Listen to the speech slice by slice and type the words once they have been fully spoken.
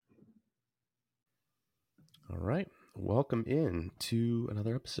All right. Welcome in to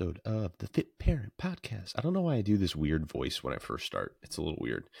another episode of the Fit Parent Podcast. I don't know why I do this weird voice when I first start. It's a little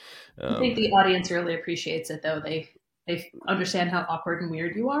weird. I think the audience really appreciates it, though. They understand how awkward and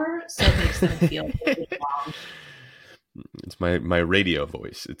weird you are, so it makes them feel really wrong. It's my radio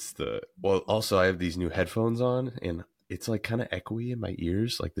voice. Also I have these new headphones on and it's like kind of echoey in my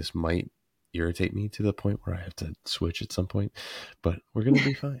ears. Like this might irritate me to the point where I have to switch at some point, but we're going to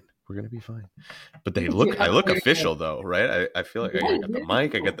be fine. We're going to be fine. But I look official though, right? I feel like I got the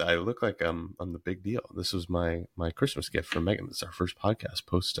mic. I look like I'm the big deal. This was my Christmas gift from Megan. This is our first podcast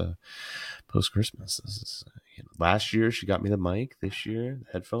post Christmas. This is, last year she got me the mic. This year,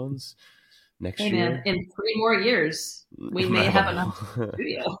 the headphones. Next year, in 3 more years, we may have enough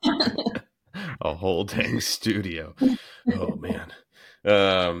studio. A whole dang studio. Oh man.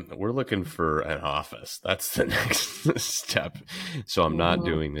 We're looking for an office. That's the next step. So I'm not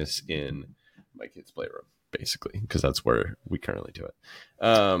doing this in my kids' playroom, basically, because that's where we currently do it.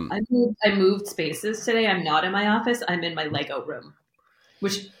 I moved spaces today. I'm not in my office. I'm in my Lego room,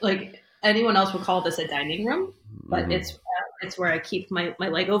 which, like, anyone else would call this a dining room, but it's where I keep my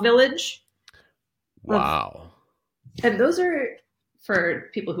Lego village. Wow. And those are,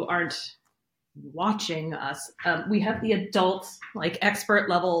 for people who aren't watching us, we have the adult, like, expert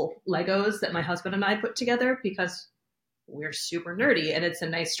level Legos that my husband and I put together because we're super nerdy and it's a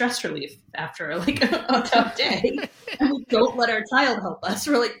nice stress relief after like a tough day. And we don't let our child help us.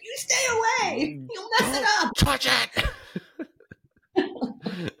 We're like, you stay away, you'll mess it up. Touch it.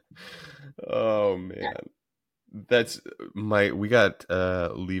 Oh man. We got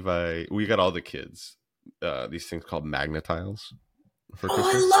Levi, we got all the kids these things called magnetiles for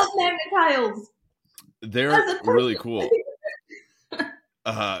Christmas. I love magnetiles. They're really cool.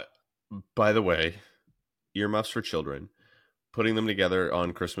 By the way, earmuffs for children, putting them together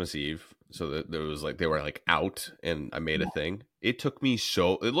on Christmas Eve so that there was like they were like out and I made a thing. It took me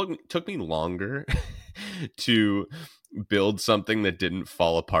longer to build something that didn't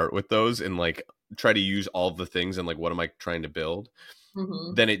fall apart with those and like try to use all of the things and like what am I trying to build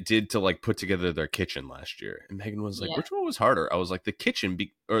than it did to like put together their kitchen last year. And Megan was like, which one was harder? I was like, the kitchen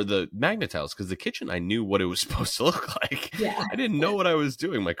or the magnetiles, because the kitchen I knew what it was supposed to look like. Yeah. I didn't know what I was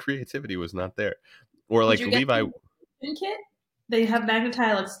doing. My creativity was not there. Or like Levi kit? They have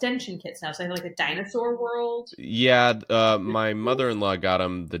magnetile extension kits now. So they have like a dinosaur world. Yeah, my mother-in-law got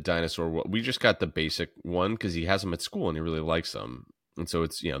him the dinosaur world. We just got the basic one because he has them at school and he really likes them. And so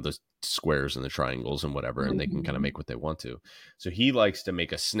it's, the squares and the triangles and whatever, and they can kind of make what they want to. So he likes to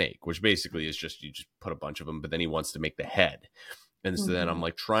make a snake, which basically is just, you just put a bunch of them, but then he wants to make the head. And so then I'm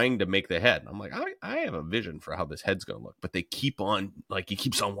like trying to make the head. I'm like, I have a vision for how this head's going to look, but they keep on, like, he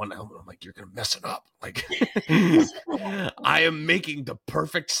keeps on one element. I'm like, you're going to mess it up. Like, I am making the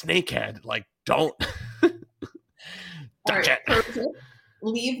perfect snake head. Like, don't touch it.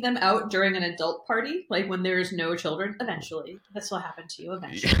 Leave them out during an adult party, like when there's no children. Eventually, this will happen to you.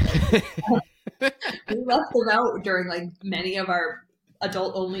 Eventually, we left them out during like many of our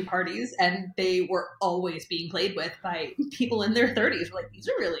adult-only parties, and they were always being played with by people in their 30s. We're like, these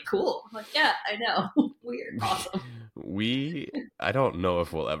are really cool. I'm like, yeah, I know, weird, awesome. I don't know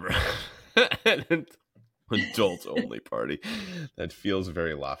if we'll ever adult only party. That feels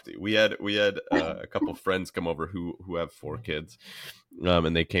very lofty. We had a couple friends come over who have 4 kids,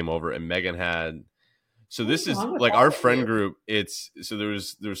 and they came over, and Megan had. So this is like our friend group. There's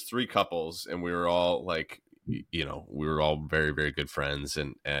 3 couples, and we were all like, we were all very, very good friends,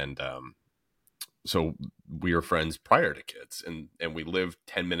 and so we were friends prior to kids, and we lived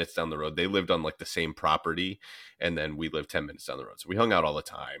 10 minutes down the road. They lived on like the same property, and then we lived 10 minutes down the road. So we hung out all the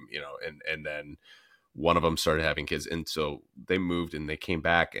time, and then one of them started having kids. And so they moved and they came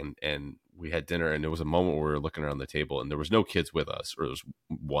back and we had dinner, and there was a moment where we were looking around the table and there was no kids with us, or there was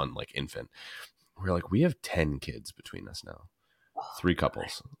one like infant. We were like, we have 10 kids between us now. 3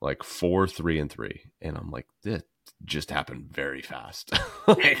 couples, like 4, 3, and 3. And I'm like, this just happened very fast.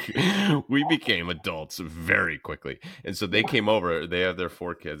 Like, we became adults very quickly. And so they came over, they have their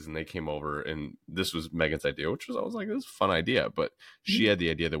 4 kids, and they came over, and this was Megan's idea, I was like, this is a fun idea. But she had the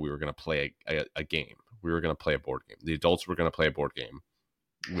idea that we were going to play a game. We were going to play a board game. The adults were going to play a board game.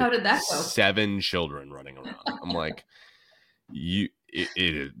 How did that go? 7 children running around. I'm like,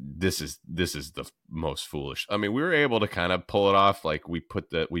 this is the most foolish. I mean, we were able to kind of pull it off. Like we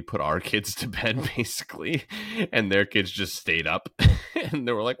put our kids to bed basically, and their kids just stayed up and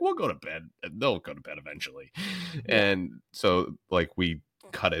they were like, we'll go to bed. They'll go to bed eventually. And so like we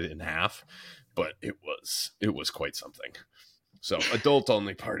cut it in half, but it was quite something. So adult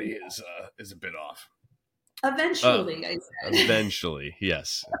only party is a bit off. Eventually, I said. Eventually,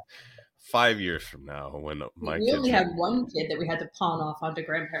 yes. 5 years from now, when my We kids only are, had one kid that we had to pawn off onto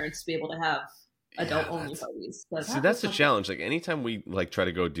grandparents to be able to have adult yeah, only parties. So see, that was that's the something. challenge. Like anytime we like try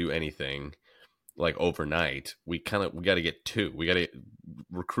to go do anything like overnight, we got to get two. We got to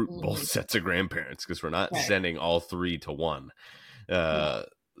recruit both Mm, sets of grandparents because we're not right. sending all three to one. Yeah.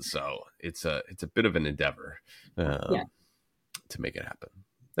 So it's a bit of an endeavor Yeah. to make it happen.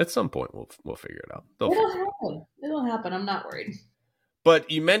 At some point, we'll figure it out. They'll It'll figure it out. happen. It'll happen. I'm not worried.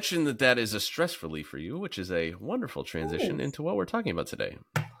 But you mentioned that is a stress relief for you, which is a wonderful It transition is. into what we're talking about today.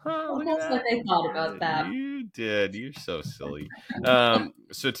 Oh, look at Almost like that. I thought about that. You did. You're so silly.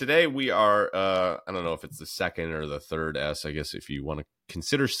 So today we are, I don't know if it's the second or the third S. I guess if you want to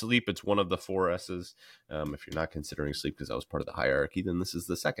consider sleep, it's one of the four S's. If you're not considering sleep because that was part of the hierarchy, then this is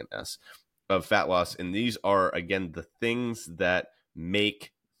the second S of fat loss. And these are, again, the things that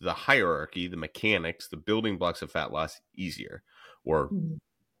make the hierarchy, the mechanics, the building blocks of fat loss easier or Mhm.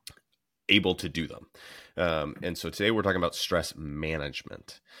 able to do them. And so today we're talking about stress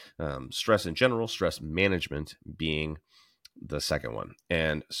management, stress in general, stress management being the second one.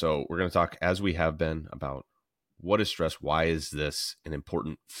 And so we're going to talk, as we have been, about what is stress, why is this an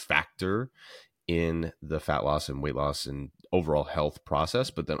important factor in the fat loss and weight loss and overall health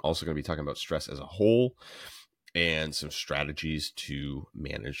process, but then also going to be talking about stress as a whole and some strategies to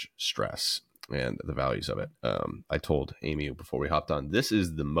manage stress and the values of it. I told Amy before we hopped on, this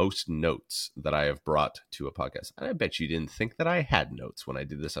is the most notes that I have brought to a podcast. And I bet you didn't think that I had notes when I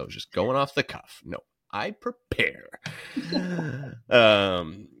did this. I was just going off the cuff. No, I prepare.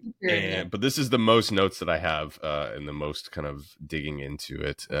 But this is the most notes that I have and the most kind of digging into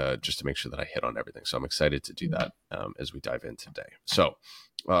it just to make sure that I hit on everything. So I'm excited to do that as we dive in today. So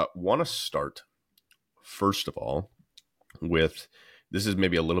want to start first of all with, this is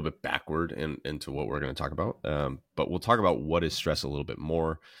maybe a little bit backward into what we're going to talk about, but we'll talk about what is stress a little bit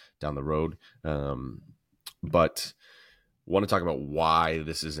more down the road. But want to talk about why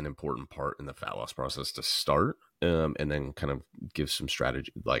this is an important part in the fat loss process to start, and then kind of give some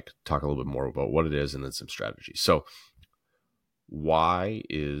strategy, like talk a little bit more about what it is and then some strategy. So why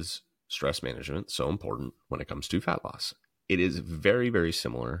is stress management so important when it comes to fat loss? It is very, very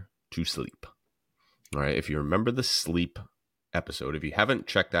similar to sleep. All right. If you remember the sleep episode, if you haven't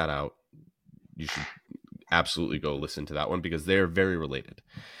checked that out, you should absolutely go listen to that one because they're very related.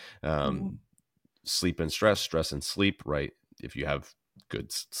 Sleep and stress, stress and sleep, right? If you have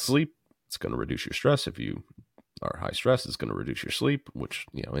good sleep, it's going to reduce your stress. If you are high stress, it's going to reduce your sleep, which,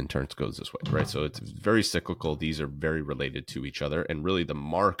 in turn goes this way, right? So it's very cyclical. These are very related to each other. And really the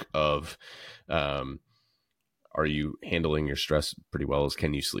mark of, are you handling your stress pretty well is,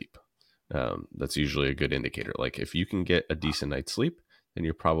 can you sleep? That's usually a good indicator. Like if you can get a decent night's sleep, then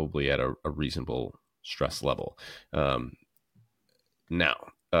you're probably at a reasonable stress level.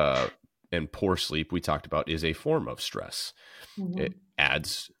 And poor sleep, we talked about, is a form of stress. It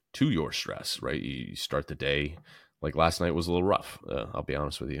adds to your stress, right? You start the day, like last night was a little rough. I'll be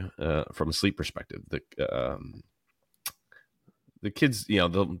honest with you, from a sleep perspective. The kids,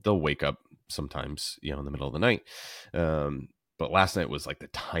 they'll wake up sometimes, in the middle of the night. But last night was like, the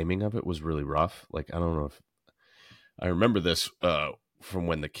timing of it was really rough. Like, I don't know if I remember this from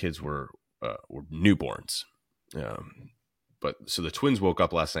when the kids were newborns. But so the twins woke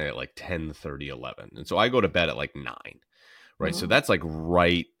up last night at like 10:30, 11. And so I go to bed at like 9, right? So that's like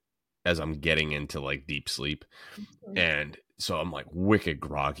right as I'm getting into like deep sleep. And so I'm like wicked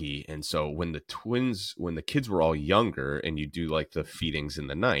groggy. And so when the kids were all younger and you do like the feedings in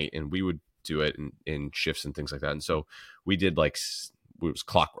the night, and we would do it in shifts and things like that. And so we did like, it was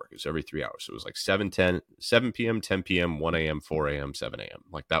clockwork. It was every 3 hours. So it was like 7 p.m., 10 p.m., 1 a.m., 4 a.m., 7 a.m.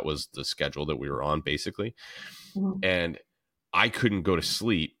 Like that was the schedule that we were on basically. And I couldn't go to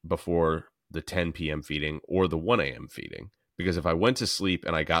sleep before the 10 p.m. feeding or the 1 a.m. feeding, because if I went to sleep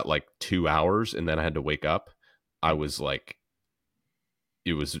and I got like 2 hours and then I had to wake up, I was like,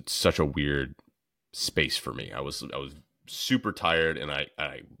 it was such a weird space for me. I was super tired and I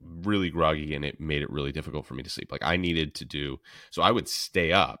really groggy, and it made it really difficult for me to sleep. Like I needed to do, so I would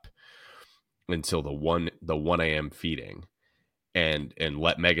stay up until the 1 a.m. feeding and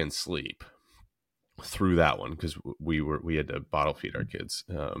let Megan sleep through that one, because we had to bottle feed our kids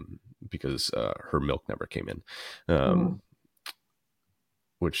because her milk never came in,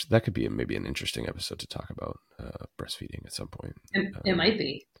 which that could be maybe an interesting episode to talk about breastfeeding at some point. It might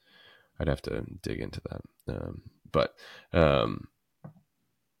be. I'd have to dig into that, but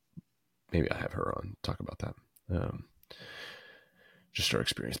maybe I'll have her on talk about that, just our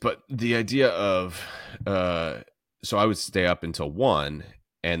experience. But the idea of so I would stay up until 1,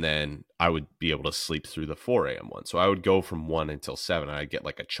 and then I would be able to sleep through the 4 a.m. one. So I would go from 1 until 7, and I'd get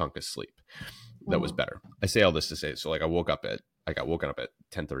like a chunk of sleep that was better. I say all this to say, so like I got woken up at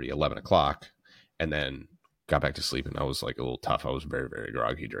 10:30, 11 o'clock, and then got back to sleep, and I was like a little tough. I was very, very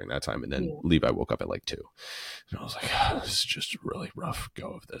groggy during that time. And then Levi woke up at like 2. And I was like, this is just a really rough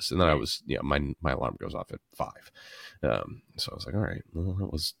go of this. And then I was, my alarm goes off at 5. So I was like, all right, well,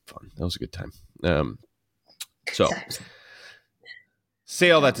 that was fun. That was a good time. So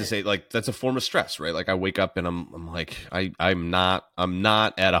say all that to say, like, that's a form of stress, right? Like I wake up and I'm like, I'm not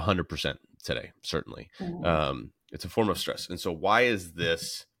at 100% today, certainly. It's a form of stress. And so why is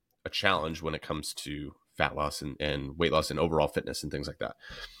this a challenge when it comes to fat loss and weight loss and overall fitness and things like that?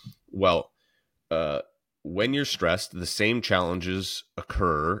 Well, when you're stressed, the same challenges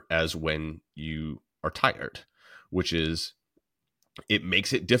occur as when you are tired, which is it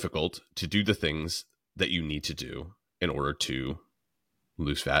makes it difficult to do the things that you need to do in order to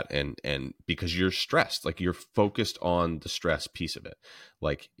lose fat, and because you're stressed, like you're focused on the stress piece of it.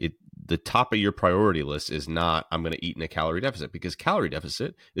 Like the top of your priority list is not, I'm going to eat in a calorie deficit, because calorie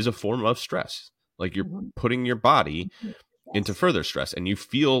deficit is a form of stress. Like you're putting your body into further stress, and you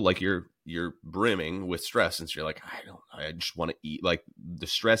feel like you're brimming with stress. And so you're like, I just want to eat. Like the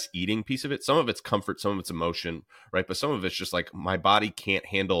stress eating piece of it, some of it's comfort, some of it's emotion, right? But some of it's just like my body can't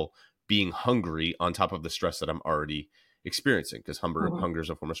handle being hungry on top of the stress that I'm already experiencing, because hunger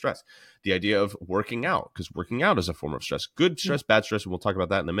is a form of stress. The idea of working out, because working out is a form of stress. Good stress, bad stress, and we'll talk about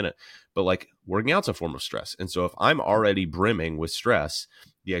that in a minute. But like working out's a form of stress. And so if I'm already brimming with stress,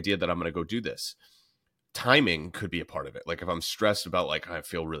 the idea that I'm going to go do this, timing could be a part of it. Like if I'm stressed about, like, I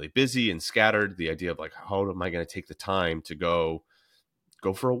feel really busy and scattered, the idea of like, how am I going to take the time to go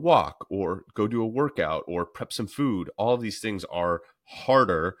for a walk or go do a workout or prep some food? All of these things are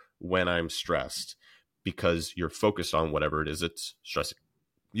harder when I'm stressed, because you're focused on whatever it is that's stressing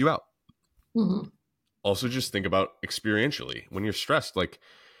you out. Also, just think about experientially when you're stressed. Like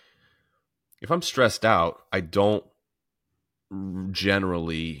if I'm stressed out, I don't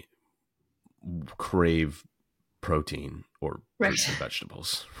generally crave protein or fruits and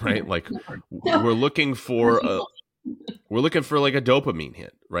vegetables, right? Like we're looking for like a dopamine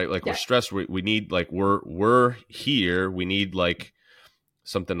hit, right? Like we're stressed. We need, like, we're here. We need like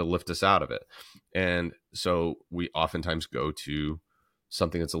something to lift us out of it. And so we oftentimes go to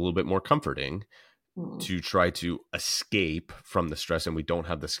something that's a little bit more comforting to try to escape from the stress, and we don't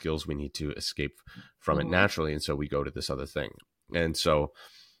have the skills we need to escape from it naturally. And so we go to this other thing. And so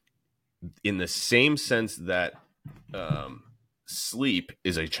in the same sense that sleep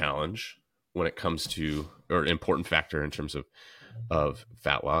is a challenge when it comes to, or an important factor in terms of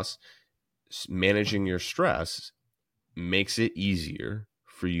fat loss, managing your stress makes it easier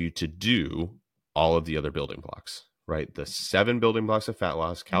for you to do all of the other building blocks, right? The 7 building blocks of fat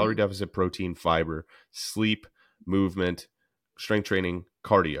loss: calorie deficit, protein, fiber, sleep, movement, strength training,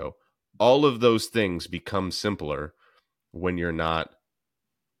 cardio. All of those things become simpler when you're not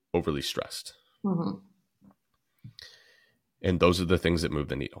overly stressed. And those are the things that move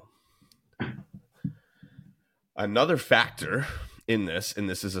the needle. Another factor in this, and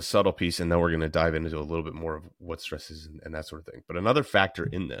this is a subtle piece, and then we're going to dive into a little bit more of what stress is and that sort of thing. But another factor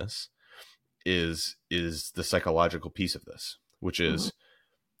in this is the psychological piece of this, which is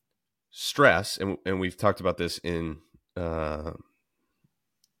stress. And we've talked about this in ad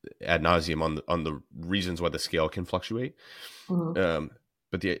nauseum on the reasons why the scale can fluctuate.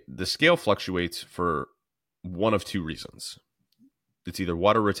 But the scale fluctuates for one of 2 reasons. It's either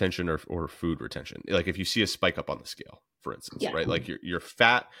water retention or food retention. Like if you see a spike up on the scale, for instance, right? Like your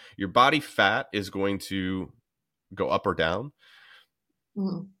fat, your body fat is going to go up or down,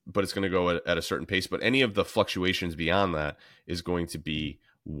 but it's going to go at a certain pace. But any of the fluctuations beyond that is going to be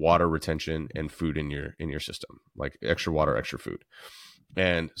water retention and food in your system, like extra water, extra food.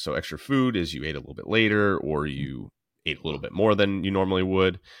 And so extra food is you ate a little bit later, or you ate a little bit more than you normally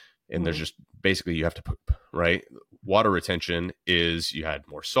would. And there's just basically you have to poop, right? Water retention is you had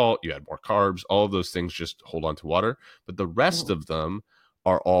more salt, you had more carbs, all of those things just hold on to water. But the rest of them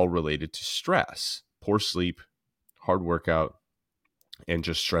are all related to stress, poor sleep, hard workout, and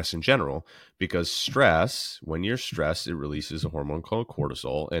just stress in general. Because stress, when you're stressed, it releases a hormone called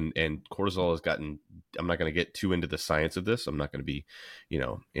cortisol. And cortisol has gotten, I'm not going to get too into the science of this. I'm not going to be,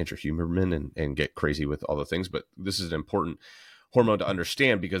 Andrew Huberman and get crazy with all the things. But this is an important hormone to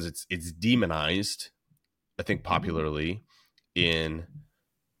understand, because it's demonized, I think, popularly in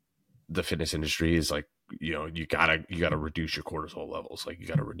the fitness industry. Is like, you gotta reduce your cortisol levels. Like you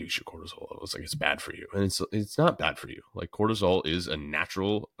gotta reduce your cortisol levels. Like it's bad for you. And it's not bad for you. Like cortisol is a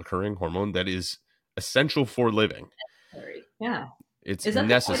natural occurring hormone that is essential for living. Yeah. It's Is that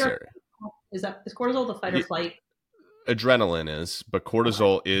the fight or necessary. is cortisol the fight or flight? Adrenaline is, but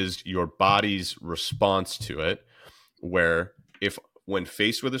cortisol is your body's response to it, where if when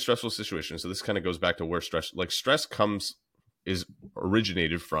faced with a stressful situation, so this kind of goes back to where stress is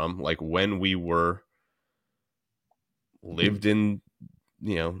originated from, like when we lived in,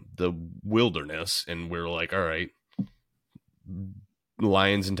 the wilderness, and we're like, all right,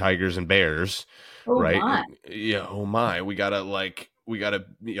 lions and tigers and bears, Oh right? my. Yeah, oh my, we gotta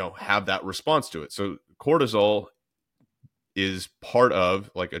have that response to it. So cortisol is part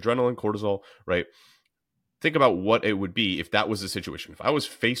of, like, adrenaline, cortisol, right? Think about what it would be if that was the situation. If I was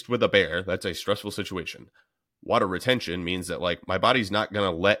faced with a bear, that's a stressful situation. Water retention means that, like, my body's not going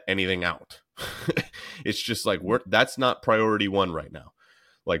to let anything out. It's just like, that's not priority one right now.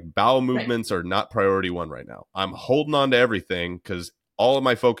 Like, bowel movements are not priority one right now. I'm holding on to everything because all of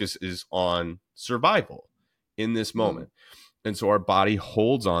my focus is on survival in this moment. And so our body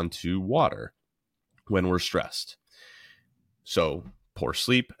holds on to water when we're stressed. So poor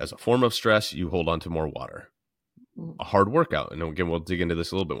sleep as a form of stress, you hold on to more water. A hard workout, and again, we'll dig into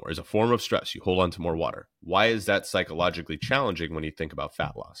this a little bit more, is a form of stress. You hold on to more water. Why is that psychologically challenging when you think about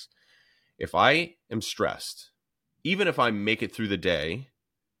fat loss? If I am stressed, even if I make it through the day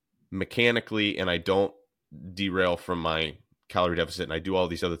mechanically and I don't derail from my calorie deficit and I do all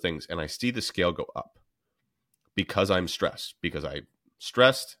these other things and I see the scale go up because I'm stressed,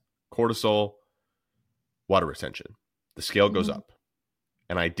 cortisol, water retention, the scale goes up,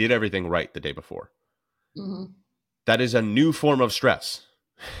 and I did everything right the day before. That is a new form of stress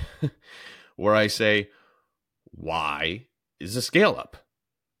where I say, why is the scale up?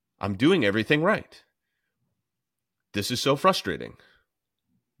 I'm doing everything right. This is so frustrating.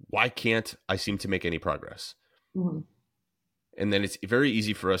 Why can't I seem to make any progress? And then it's very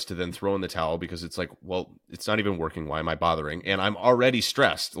easy for us to then throw in the towel because it's like, well, it's not even working. Why am I bothering? And I'm already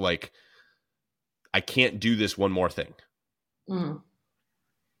stressed. Like, I can't do this one more thing.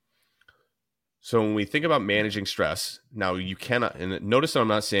 So when we think about managing stress, now you cannot, and notice that I'm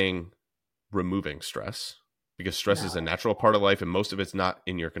not saying removing stress, because stress is a natural part of life and most of it's not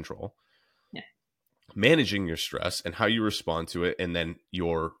in your control. Yeah. Managing your stress and how you respond to it, and then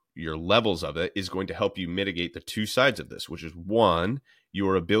your levels of it, is going to help you mitigate the two sides of this, which is, one,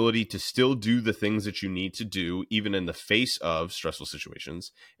 your ability to still do the things that you need to do even in the face of stressful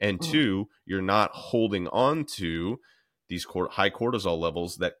situations, and two, you're not holding on to these high cortisol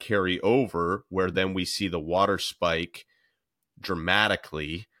levels that carry over, where then we see the water spike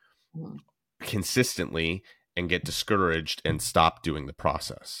dramatically, consistently, and get discouraged and stop doing the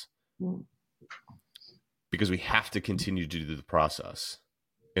process. Because we have to continue to do the process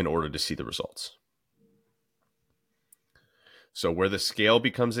in order to see the results. So where the scale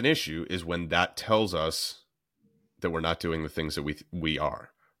becomes an issue is when that tells us that we're not doing the things that we are,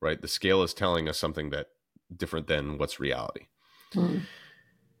 right? The scale is telling us something that different than what's reality.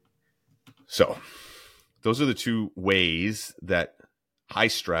 So those are the two ways that high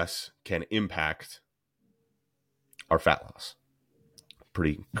stress can impact our fat loss.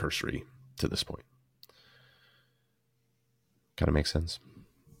 Pretty cursory to this point. Kind of makes sense?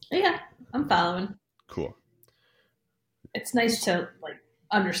 Yeah, I'm following. Cool. It's nice to, like,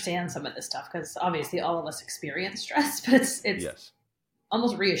 understand some of this stuff because obviously all of us experience stress, but it's yes,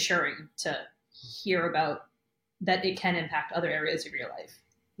 almost reassuring to hear about that it can impact other areas of your life.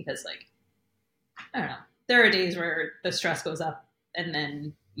 Because, like, I don't know, there are days where the stress goes up and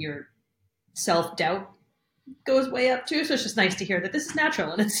then your self-doubt goes way up too. So it's just nice to hear that this is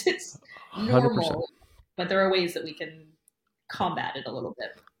natural and it's normal, 100%. But there are ways that we can combat it a little bit.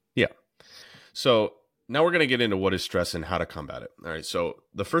 Yeah. So now we're going to get into what is stress and how to combat it. All right. So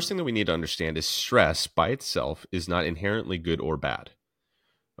the first thing that we need to understand is stress by itself is not inherently good or bad.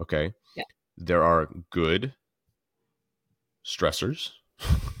 Okay. Yeah. There are good stressors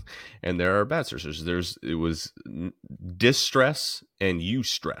and there are bad stressors. It was distress and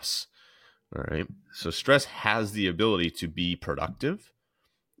eustress. All right. So stress has the ability to be productive,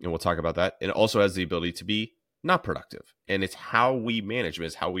 and we'll talk about that. And it also has the ability to be not productive. And it's how we manage it,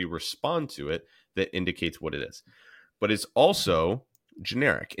 it's how we respond to it that indicates what it is. But it's also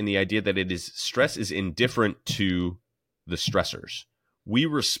generic in the idea that stress is indifferent to the stressors. We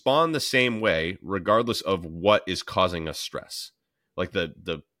respond the same way regardless of what is causing us stress. Like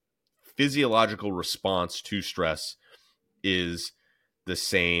the physiological response to stress is the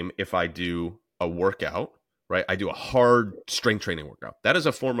same if I do a workout, right? I do a hard strength training workout. That is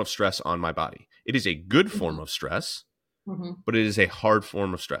a form of stress on my body. It is a good form of stress, but it is a hard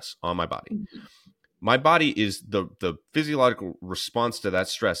form of stress on my body. My body is the physiological response to that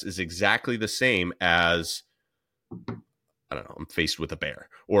stress is exactly the same as I don't know, I'm faced with a bear,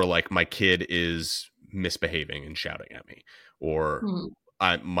 or like my kid is misbehaving and shouting at me, or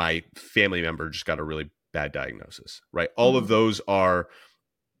my family member just got a really bad diagnosis, right? All of those are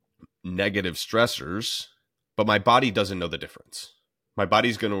negative stressors, but my body doesn't know the difference. My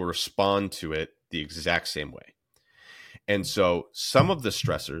body's going to respond to it the exact same way. And so some of the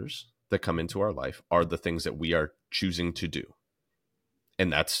stressors that come into our life are the things that we are choosing to do.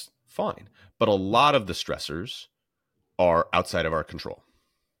 And that's fine. But a lot of the stressors are outside of our control.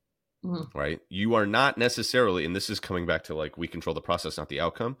 Right? You are not necessarily, and this is coming back to like, we control the process, not the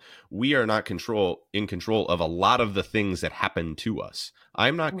outcome. We are not in control of a lot of the things that happen to us.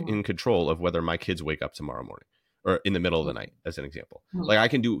 I'm not in control of whether my kids wake up tomorrow morning or in the middle of the night, as an example. Like I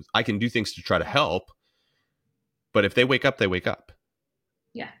can do things to try to help, but if they wake up, they wake up.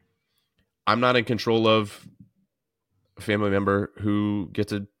 Yeah. I'm not in control of a family member who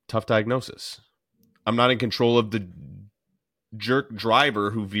gets a tough diagnosis. I'm not in control of the jerk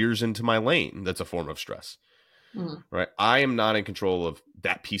driver who veers into my lane. That's a form of stress, right? I am not in control of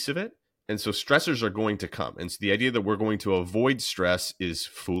that piece of it. And so stressors are going to come. And so the idea that we're going to avoid stress is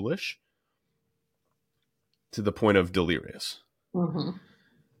foolish to the point of delirious,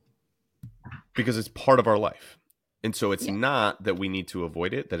 because it's part of our life. And so it's not that we need to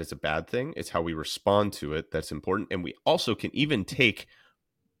avoid it, that it's a bad thing. It's how we respond to it that's important. And we also can even take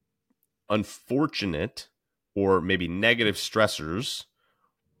unfortunate or maybe negative stressors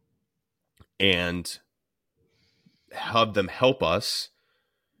and have them help us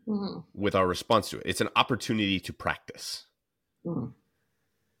with our response to it. It's an opportunity to practice.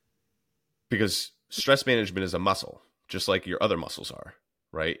 Because stress management is a muscle, just like your other muscles are,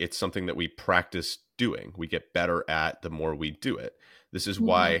 right? It's something that we practice doing. We get better at the more we do it. This is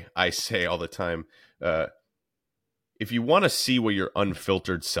why I say all the time, if you want to see what your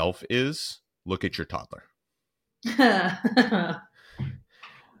unfiltered self is, look at your toddler.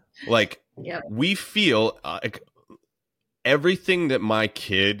 Like, we feel everything that my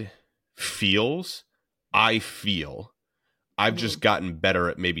kid feels, I feel. I've just gotten better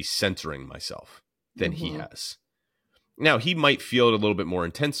at maybe centering myself than he has. Now, he might feel it a little bit more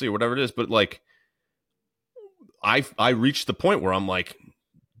intensely or whatever it is, but like, I reached the point where I'm like,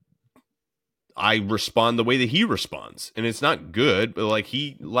 I respond the way that he responds, and it's not good. But like,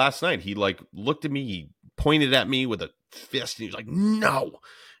 last night, he like looked at me, he pointed at me with a fist, and he was like, "No,"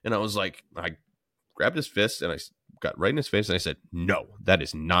 and I was like, I grabbed his fist and I got right in his face, and I said, "No, that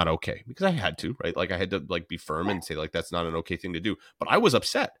is not okay," because I had to, right? Like, I had to like be firm and say like, that's not an okay thing to do. But I was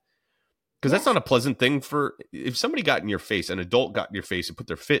upset because that's not a pleasant thing for, if somebody got in your face, an adult got in your face and put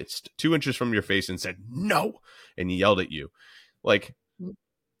their fist 2 inches from your face and said no, and yelled at you, like,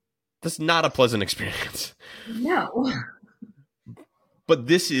 that's not a pleasant experience. No. But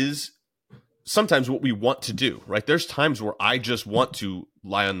this is sometimes what we want to do, right? There's times where I just want to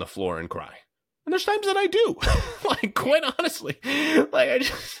lie on the floor and cry. And there's times that I do. Like, quite honestly. Like, I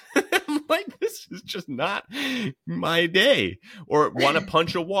just, I'm like, this is just not my day. Or want to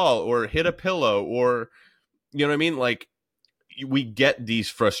punch a wall or hit a pillow, or, you know what I mean? Like, we get these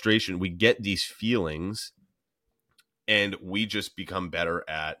frustration, we get these feelings, and we just become better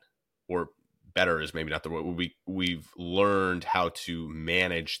at, or better is maybe not the word, we've learned how to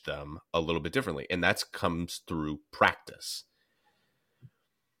manage them a little bit differently. And that comes through practice.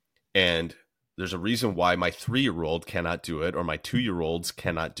 And there's a reason why my 3-year-old cannot do it, or my 2-year-olds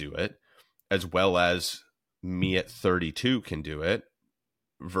cannot do it, as well as me at 32 can do it,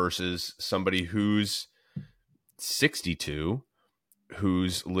 versus somebody who's 62,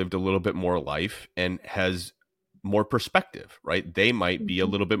 who's lived a little bit more life and has more perspective, right? They might be a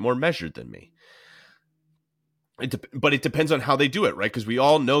little bit more measured than me. But it depends on how they do it, right? Because we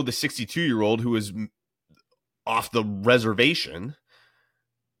all know the 62-year-old who is off the reservation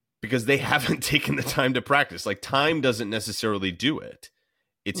because they haven't taken the time to practice. Like, time doesn't necessarily do it.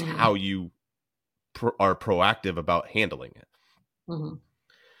 It's how you are proactive about handling it.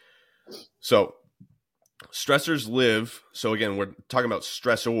 So stressors live. So again, we're talking about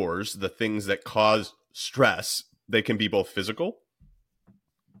stressors, the things that cause stress. They can be both physical,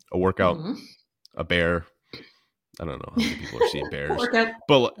 a workout, a bear. I don't know how many people are seeing bears,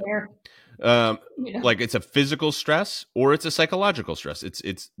 but like, it's a physical stress or it's a psychological stress.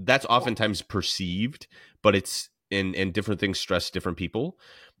 It's that's oftentimes perceived, but it's in different things stress different people,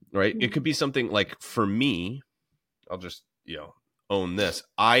 right? It could be something like, for me, I'll just, own this.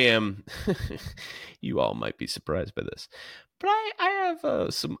 I am, you all might be surprised by this, but I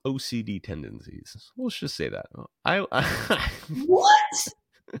have some OCD tendencies. Let's just say that. What?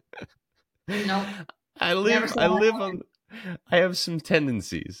 No. I live on I have some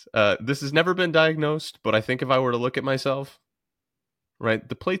tendencies. This has never been diagnosed, but I think if I were to look at myself, right,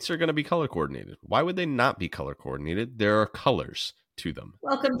 the plates are going to be color coordinated. Why would they not be color coordinated? There are colors to them.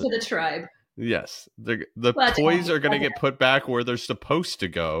 Welcome to the tribe. Yes, the Glad to have toys you. are going to Glad to get put back where they're supposed to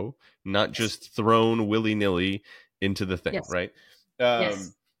go, not just thrown willy nilly into the thing, Yes. right?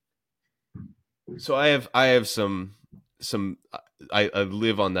 Yes. So I have some I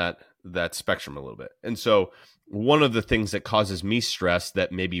live on that spectrum a little bit, and so one of the things that causes me stress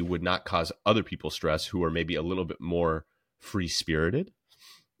that maybe would not cause other people stress who are maybe a little bit more free spirited,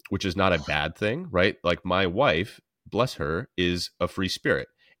 which is not a bad thing, right? Like my wife, bless her, is a free spirit.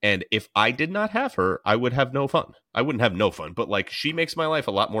 And if I did not have her, I would have no fun. I wouldn't have no fun, but like she makes my life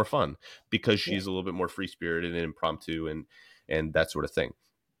a lot more fun because she's Yeah. a little bit more free spirited and impromptu and that sort of thing.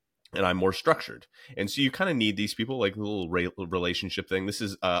 And I'm more structured. And so you kind of need these people, like a little relationship thing. This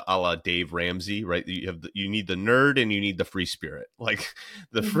is a la Dave Ramsey, right? You need the nerd and you need the free spirit. Like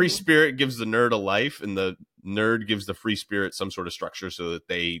the free spirit gives the nerd a life, and the nerd gives the free spirit some sort of structure so that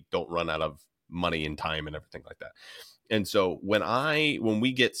they don't run out of money and time and everything like that. And so when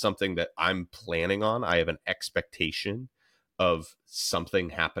we get something that I'm planning on, I have an expectation of something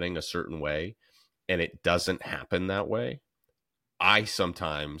happening a certain way, and it doesn't happen that way. I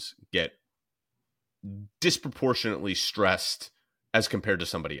sometimes get disproportionately stressed as compared to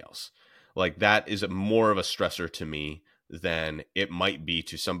somebody else. Like that is more of a stressor to me than it might be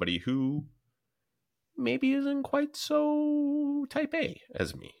to somebody who maybe isn't quite so type A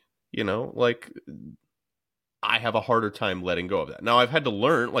as me. You know, like I have a harder time letting go of that. Now I've had to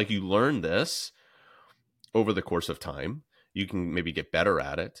learn, like you learn this over the course of time. You can maybe get better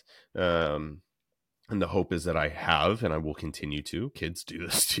at it. And the hope is that I have, and I will continue to. Kids do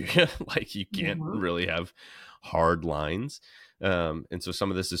this to you. Like you can't really have hard lines. And so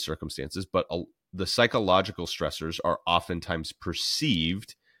some of this is circumstances, but the psychological stressors are oftentimes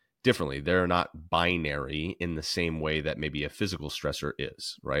perceived differently. They're not binary in the same way that maybe a physical stressor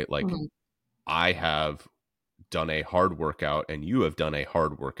is, right? Like I have done a hard workout and you have done a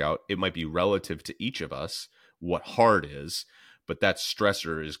hard workout. It might be relative to each of us what hard is, but that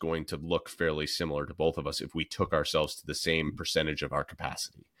stressor is going to look fairly similar to both of us if we took ourselves to the same percentage of our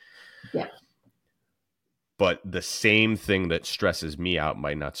capacity. Yeah. But the same thing that stresses me out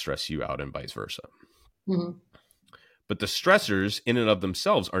might not stress you out, and vice versa. Mm-hmm. But the stressors in and of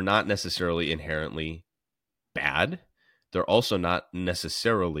themselves are not necessarily inherently bad. They're also not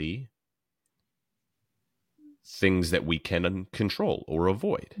necessarily things that we can control or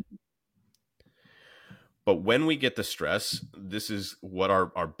avoid. But when we get the stress, this is what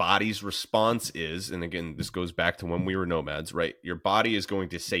our body's response is. And again, this goes back to when we were nomads, right? Your body is going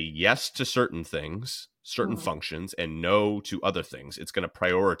to say yes to certain things, certain functions, and no to other things. It's going to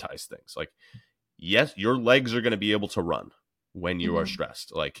prioritize things. Like, yes, your legs are going to be able to run when you are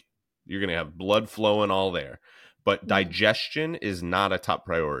stressed. Like, you're going to have blood flowing all there. But digestion is not a top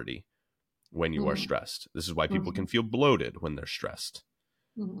priority when you are stressed. This is why people can feel bloated when they're stressed.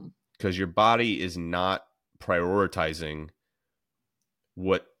 Because your body is not prioritizing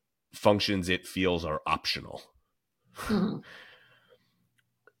what functions it feels are optional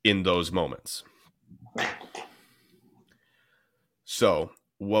in those moments. So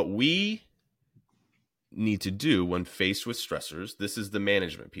what we need to do when faced with stressors, this is the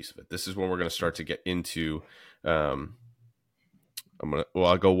management piece of it. This is when we're going to start to get into, I'll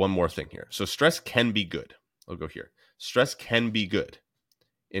go one more thing here. So stress can be good. I'll go here. Stress can be good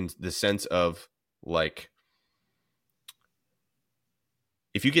in the sense of, like,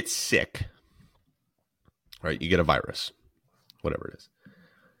 if you get sick, right, you get a virus, whatever it is,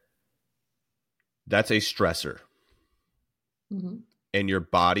 that's a stressor. And your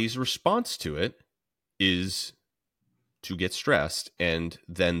body's response to it is to get stressed. And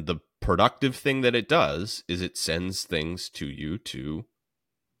then the productive thing that it does is it sends things to you to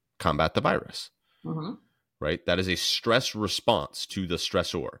combat the virus, right? That is a stress response to the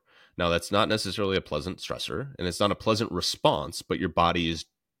stressor. Now, that's not necessarily a pleasant stressor, and it's not a pleasant response, but your body is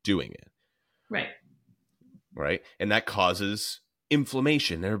doing it. Right? And that causes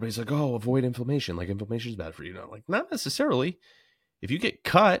inflammation. Everybody's like, oh, avoid inflammation. Like, inflammation is bad for you. No, like, not necessarily. If you get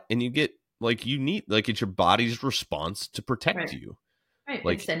cut and you get, like, you need, like, it's your body's response to protect you. Right.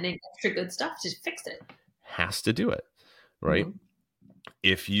 Like, and sending extra good stuff to fix it. Has to do it. Right?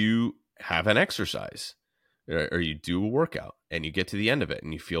 If you have an exercise, or you do a workout and you get to the end of it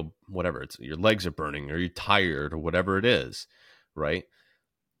and you feel whatever, it's your legs are burning or you're tired or whatever it is, right?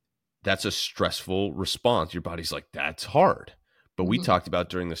 That's a stressful response. Your body's like, that's hard. But we talked about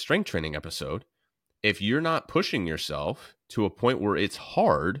during the strength training episode, if you're not pushing yourself to a point where it's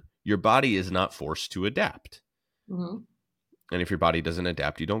hard, your body is not forced to adapt. And if your body doesn't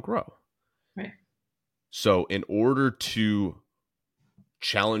adapt, you don't grow. Right. So in order to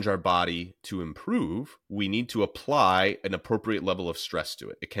challenge our body to improve, we need to apply an appropriate level of stress to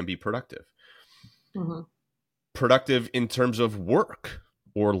it. It can be productive. Mm-hmm. Productive in terms of work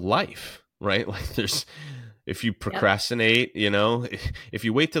or life, right? Like if you procrastinate, if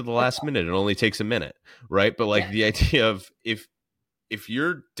you wait to the last minute, it only takes a minute, right? But like the idea of if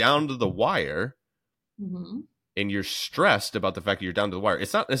you're down to the wire, mm-hmm. and you're stressed about the fact that you're down to the wire,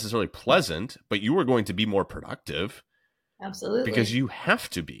 it's not necessarily pleasant, but you are going to be more productive. Absolutely. Because you have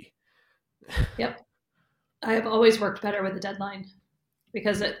to be. Yep. I have always worked better with a deadline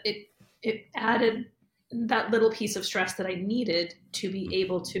because it added that little piece of stress that I needed to be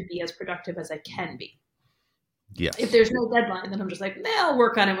able to be as productive as I can be. Yes. If there's no deadline, then I'm just like, I'll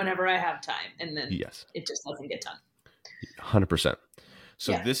work on it whenever I have time. And then it just doesn't get done. 100%.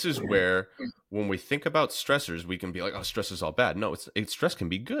 So this is where, when we think about stressors, we can be like, oh, stress is all bad. No, stress can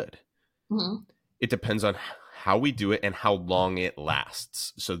be good. Mm-hmm. It depends on how we do it and how long it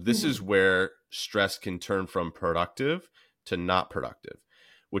lasts. So this is where stress can turn from productive to not productive,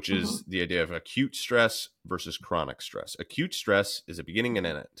 which is the idea of acute stress versus chronic stress. Acute stress is a beginning and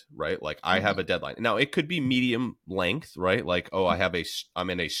an end, right? Like I have a deadline. Now it could be medium length, right? Like, oh, I'm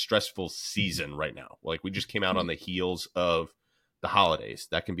in a stressful season right now. Like we just came out on the heels of the holidays.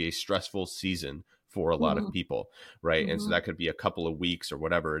 That can be a stressful season for a lot of people, right? And so that could be a couple of weeks or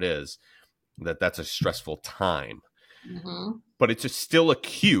whatever it is. That's a stressful time, but it's just still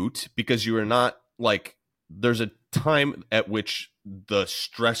acute because you are not like, there's a time at which the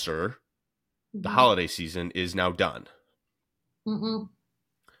stressor, the holiday season, is now done. All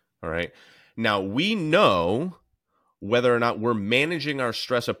right. Now we know whether or not we're managing our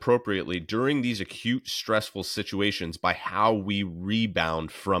stress appropriately during these acute stressful situations by how we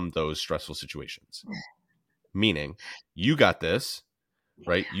rebound from those stressful situations. Meaning, you got this,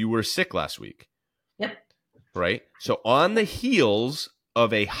 right? You were sick last week. Yep. Right? So on the heels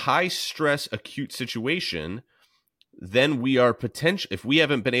of a high stress acute situation, then we are if we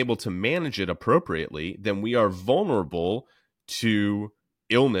haven't been able to manage it appropriately, then we are vulnerable to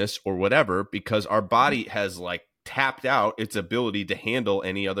illness or whatever, because our body has like tapped out its ability to handle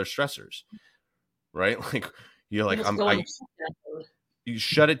any other stressors. Right? Like you're like, you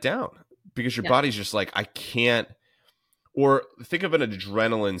shut it down because your body's just like, I can't. Or think of an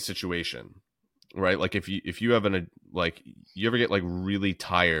adrenaline situation. Right? Like if you have you ever get like really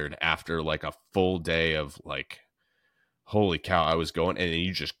tired after like a full day of like, holy cow, I was going, and then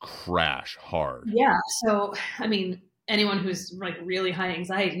you just crash hard. Yeah. So, I mean, anyone who's like really high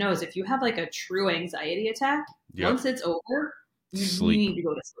anxiety knows if you have like a true anxiety attack, once it's over, you need to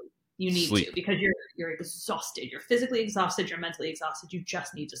go to sleep. You need to, because you're exhausted. You're physically exhausted. You're mentally exhausted. You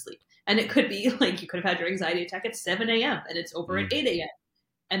just need to sleep. And it could be like you could have had your anxiety attack at 7 a.m. and it's over at 8 a.m.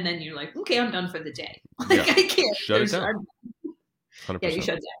 And then you're like, okay, I'm done for the day. Like I can't shut it down. 100%. Yeah, you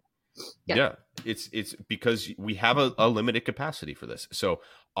shut down. Yeah, it's because we have a limited capacity for this. So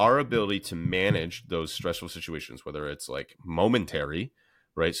our ability to manage those stressful situations, whether it's like momentary,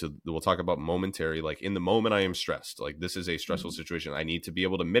 right? So we'll talk about momentary, like in the moment I am stressed, like this is a stressful situation. I need to be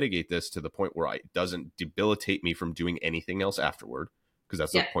able to mitigate this to the point where it doesn't debilitate me from doing anything else afterward, because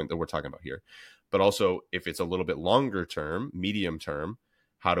that's the point that we're talking about here. But also if it's a little bit longer term, medium term,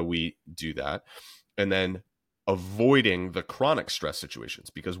 how do we do that? And then avoiding the chronic stress situations,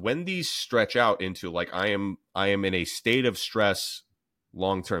 because when these stretch out into like I am in a state of stress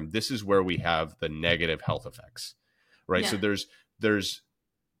long term, this is where we have the negative health effects, right? So there's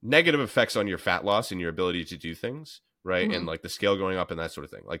negative effects on your fat loss and your ability to do things, right? And like the scale going up and that sort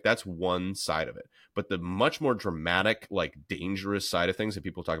of thing. Like that's one side of it. But the much more dramatic, like dangerous side of things that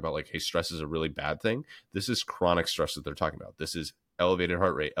people talk about, like, hey, stress is a really bad thing. This is chronic stress that they're talking about. This is elevated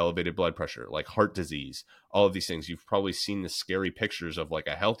heart rate, elevated blood pressure, like heart disease, all of these things. You've probably seen the scary pictures of like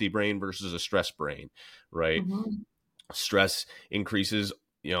a healthy brain versus a stress brain, right? Stress increases,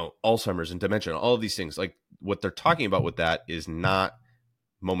 Alzheimer's and dementia, all of these things. Like what they're talking about with that is not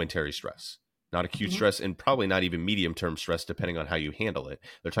momentary stress, not acute stress, and probably not even medium-term stress, depending on how you handle it.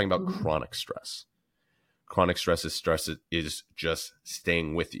 They're talking about chronic stress. Chronic stress is just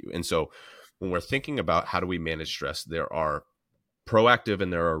staying with you. And so when we're thinking about how do we manage stress, there are proactive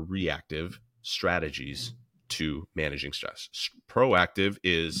and there are reactive strategies to managing stress. Proactive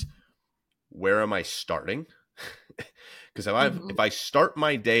is, where am I starting? Because if I start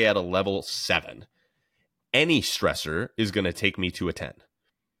my day at a level 7, any stressor is going to take me to a 10.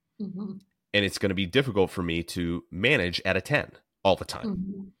 And it's going to be difficult for me to manage at a 10 all the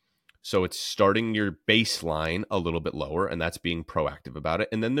time. So it's starting your baseline a little bit lower, and that's being proactive about it.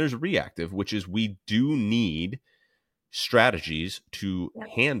 And then there's reactive, which is we do need strategies to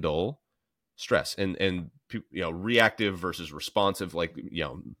handle stress, and reactive versus responsive, like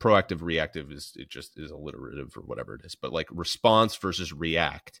proactive, reactive is alliterative or whatever it is, but like response versus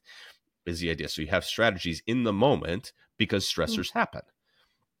react is the idea. So you have strategies in the moment because stressors happen,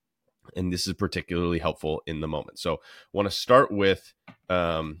 and this is particularly helpful in the moment. So I want to start with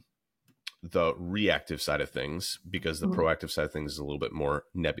the reactive side of things, because the proactive side of things is a little bit more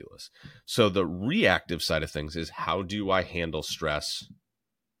nebulous. So the reactive side of things is, how do I handle stress,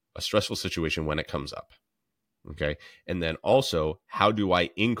 a stressful situation when it comes up? Okay. And then also, how do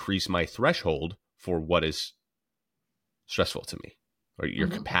I increase my threshold for what is stressful to me, or your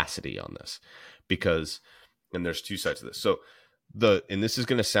capacity on this? Because, and there's two sides to this. So and this is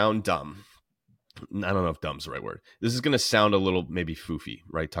going to sound dumb. I don't know if dumb's the right word. This is going to sound a little maybe foofy,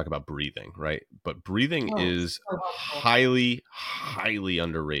 right? Talk about breathing, right? But breathing is highly, highly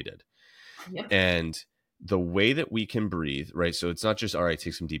underrated. Yep. And the way that we can breathe, right? So it's not just, all right,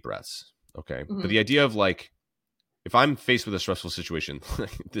 take some deep breaths. Okay. But the idea of like, if I'm faced with a stressful situation,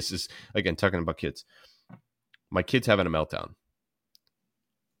 this is, again, talking about kids. My kid's having a meltdown,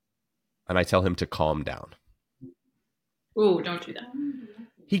 and I tell him to calm down. Ooh, don't do that.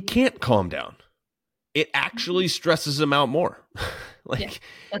 He can't calm down. It actually stresses him out more.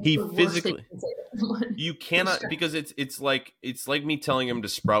 He physically, you cannot, because it's like me telling him to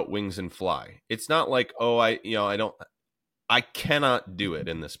sprout wings and fly. It's not like, oh, I cannot do it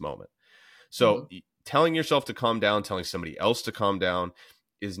in this moment. So telling yourself to calm down, telling somebody else to calm down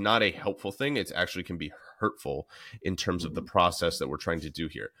is not a helpful thing. It actually can be hurtful in terms of the process that we're trying to do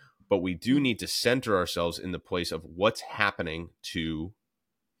here. But we do need to center ourselves in the place of what's happening to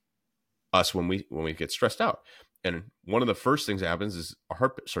us when we get stressed out. And one of the first things that happens is our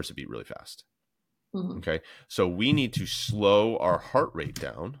heart starts to beat really fast. Okay. So we need to slow our heart rate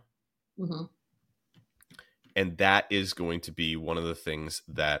down. And that is going to be one of the things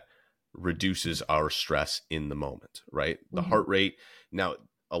that reduces our stress in the moment, right? The heart rate. Now,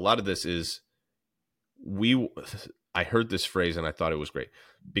 a lot of this is, I heard this phrase and I thought it was great,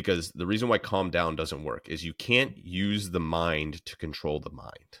 because the reason why calm down doesn't work is you can't use the mind to control the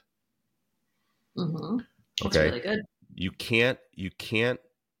mind. That's really good. You can't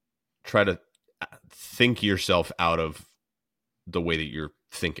try to think yourself out of the way that you're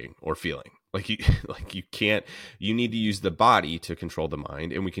thinking or feeling. You can't. You need to use the body to control the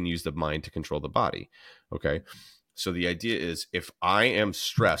mind, and we can use the mind to control the body. Okay. So the idea is, if I am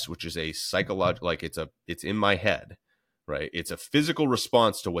stressed, which is a psychological, like it's in my head, right? It's a physical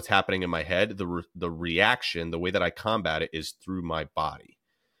response to what's happening in my head. The reaction, the way that I combat it, is through my body.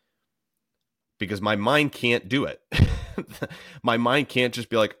 Because my mind can't do it. My mind can't just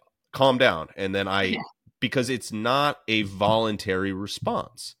be like, calm down. And then because it's not a voluntary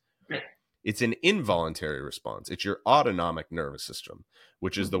response. Right. It's an involuntary response. It's your autonomic nervous system,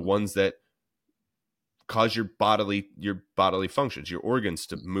 which is the ones that cause your bodily functions, your organs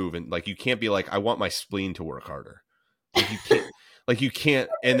to move. And like, you can't be like, I want my spleen to work harder. You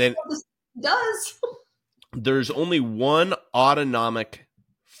can't. And then it does. There's only one autonomic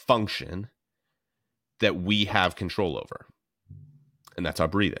function that we have control over, and that's our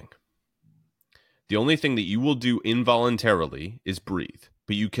breathing. The only thing that you will do involuntarily is breathe,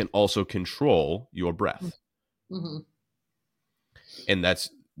 but you can also control your breath. And that's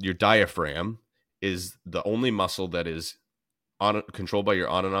your diaphragm is the only muscle that is controlled by your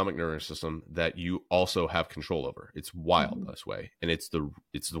autonomic nervous system that you also have control over. It's wild this way, and it's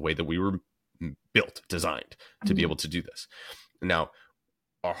the way that we were built, designed to be able to do this. Now,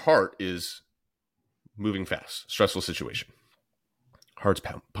 our heart is moving fast, stressful situation. Heart's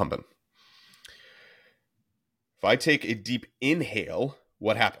pumping. If I take a deep inhale,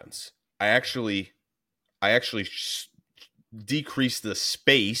 what happens? I actually decrease the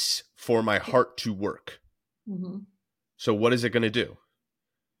space for my heart to work. So what is it going to do?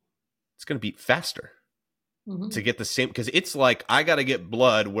 It's going to beat faster to get the same, because it's like, I got to get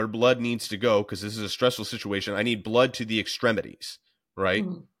blood where blood needs to go, because this is a stressful situation. I need blood to the extremities, right?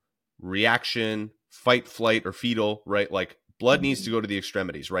 Reaction, fight, flight, or fetal, right? Like, blood needs to go to the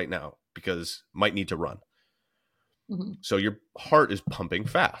extremities right now, because might need to run. So your heart is pumping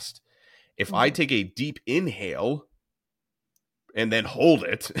fast. If I take a deep inhale and then hold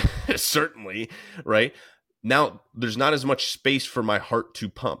it, certainly, right? Now there's not as much space for my heart to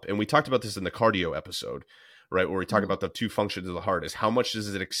pump. And we talked about this in the cardio episode, right? Where we talk about the two functions of the heart, is how much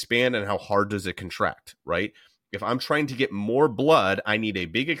does it expand and how hard does it contract, right? If I'm trying to get more blood, I need a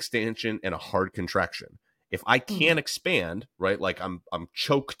big extension and a hard contraction. If I can't expand, right, like I'm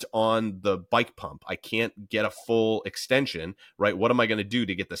choked on the bike pump, I can't get a full extension, right? What am I going to do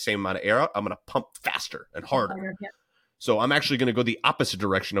to get the same amount of air out? I'm going to pump faster and harder. So I'm actually going to go the opposite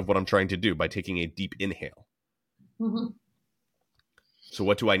direction of what I'm trying to do by taking a deep inhale. Mm-hmm. So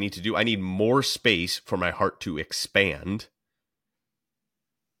what do I need to do? I need more space for my heart to expand.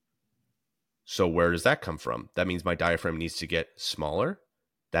 So where does that come from? That means my diaphragm needs to get smaller.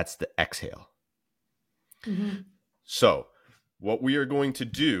 That's the exhale. Mm-hmm. So what we are going to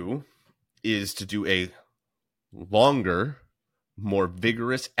do is to do a longer, more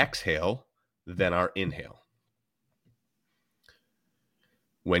vigorous exhale than our inhale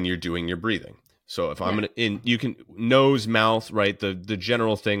when you're doing your breathing. So if I'm going to you can nose, mouth, right? The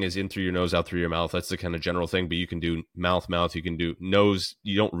general thing is in through your nose, out through your mouth. That's the kind of general thing, but you can do mouth, you can do nose.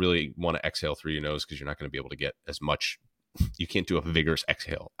 You don't really want to exhale through your nose because you're not going to be able to get as much. You can't do a vigorous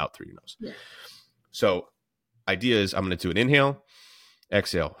exhale out through your nose. Yeah. So idea is I'm going to do an inhale,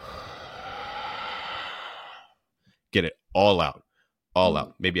 exhale. Get it all out,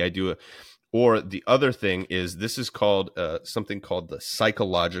 out. Maybe I do it. Or the other thing is this is called something called the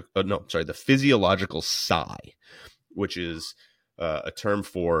the physiological sigh, which is a term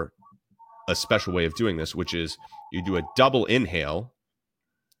for a special way of doing this, which is you do a double inhale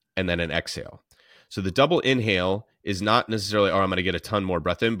and then an exhale. So the double inhale is not necessarily, I'm going to get a ton more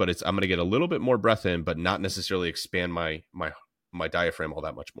breath in, but I'm going to get a little bit more breath in, but not necessarily expand my diaphragm all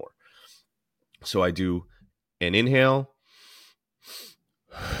that much more. So I do an inhale.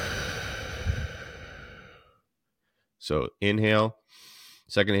 So inhale,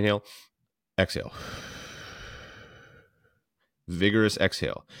 second inhale, exhale. Vigorous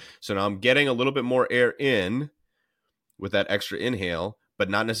exhale. So now I'm getting a little bit more air in with that extra inhale, but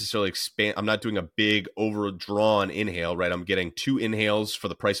not necessarily expand. I'm not doing a big overdrawn inhale, right? I'm getting 2 inhales for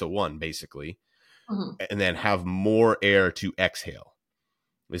the price of 1, basically, and then have more air to exhale.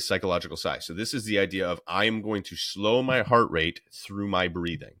 This psychological sigh. So this is the idea of I am going to slow my heart rate through my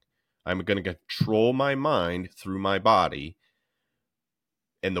breathing. I'm going to control my mind through my body.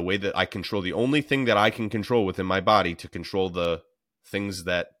 And the way that I control, the only thing that I can control within my body to control the things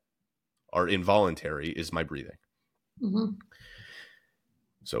that are involuntary is my breathing. Mm-hmm.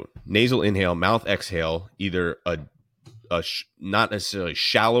 So nasal inhale, mouth exhale, either a not necessarily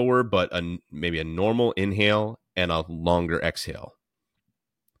shallower, but maybe a normal inhale and a longer exhale.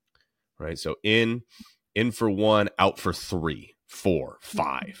 Right. So in for 1, out for 3, 4,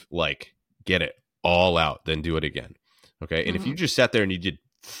 5, like get it all out, then do it again. Okay. And if you just sat there and you did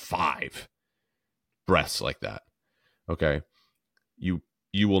 5 breaths like that, okay, you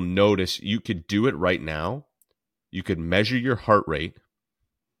will notice you could do it right now. You could measure your heart rate.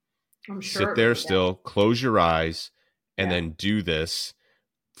 I'm sure. Sit there still, close your eyes, and then do this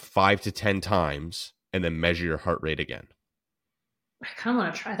 5 to 10 times, and then measure your heart rate again. I kind of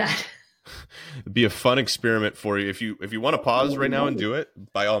want to try that. It'd be a fun experiment for you. If you want to pause right now and do it,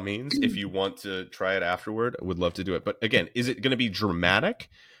 by all means. If you want to try it afterward, I would love to do it. But again, is it going to be dramatic?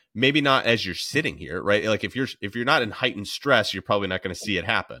 Maybe not as you're sitting here, right? Like if you're not in heightened stress, you're probably not going to see it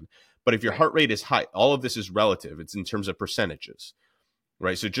happen. But if your heart rate is high, all of this is relative. It's in terms of percentages,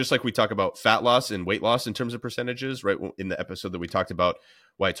 right? So just like we talk about fat loss and weight loss in terms of percentages, right? In the episode that we talked about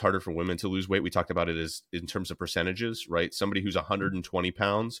why it's harder for women to lose weight, we talked about it as in terms of percentages, right? Somebody who's 120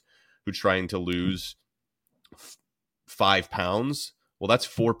 pounds who's trying to lose 5 pounds, well, that's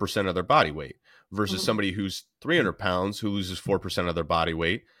 4% of their body weight versus somebody who's 300 pounds who loses 4% of their body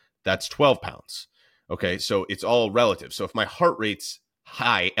weight. That's 12 pounds. Okay. So it's all relative. So if my heart rate's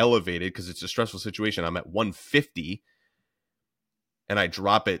high, elevated, because it's a stressful situation, I'm at 150 and I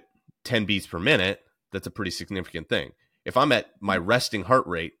drop it 10 beats per minute, that's a pretty significant thing. If I'm at my resting heart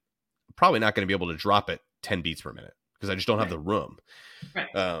rate, I'm probably not going to be able to drop it 10 beats per minute because I just don't have the room.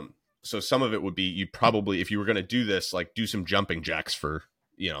 Right. So some of it would be you probably, if you were going to do this, like do some jumping jacks for,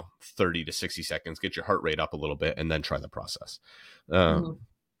 30 to 60 seconds, get your heart rate up a little bit, and then try the process. And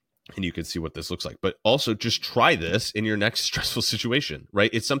you can see what this looks like. But also just try this in your next stressful situation,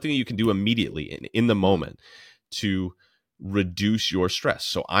 right? It's something you can do immediately in the moment to reduce your stress.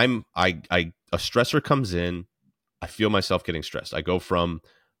 So a stressor comes in, I feel myself getting stressed. I go from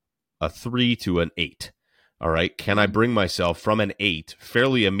a 3 to an 8. All right. Can I bring myself from an 8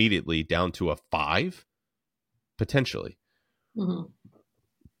 fairly immediately down to a 5? Potentially. Mm-hmm.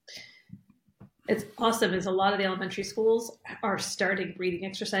 It's awesome is a lot of the elementary schools are starting breathing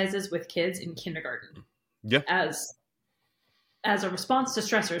exercises with kids in kindergarten. Yeah. As a response to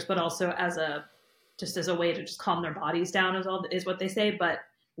stressors, but also as a way to just calm their bodies down is what they say. But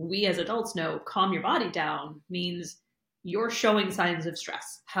we as adults know calm your body down means you're showing signs of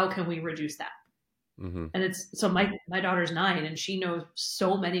stress. How can we reduce that? Mm-hmm. And it's so my daughter's 9 and she knows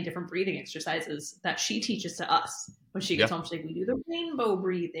so many different breathing exercises that she teaches to us when she gets Yeah. home. She's like, we do the rainbow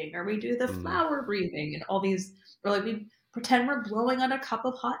breathing, or we do the Mm-hmm. flower breathing, and all these, or like we pretend we're blowing on a cup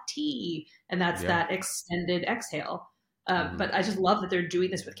of hot tea, and that's Yeah. that extended exhale. Mm-hmm. But I just love that they're doing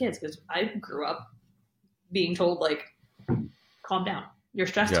this with kids, because I grew up being told, like, calm down, you're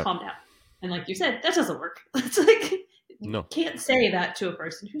stressed, Yeah. calm down, and like you said, that doesn't work. It's like you No. can't say that to a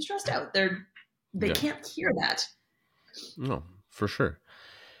person who's stressed out. They Yeah. can't hear that. No, for sure.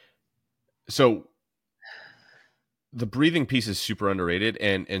 So the breathing piece is super underrated,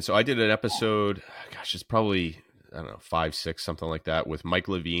 and so I did an episode, gosh, it's probably, I don't know, 5 6 something like that, with Mike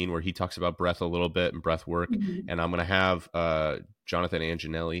Levine, where he talks about breath a little bit and breath work. Mm-hmm. And I'm going to have Jonathan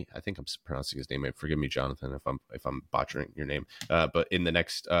Anginelli, I think I'm pronouncing his name, forgive me, Jonathan, if I'm butchering your name, but in the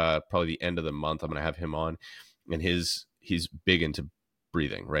next probably the end of the month, I'm going to have him on. And he's big into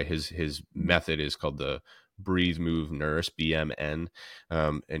breathing, right? His method is called the Breathe Move Nurse, BMN.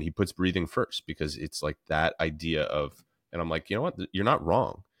 And he puts breathing first, because it's like that idea of, and I'm like, you know what, you're not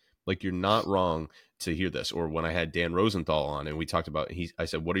wrong. Like, you're not wrong to hear this. Or when I had Dan Rosenthal on and we talked about, I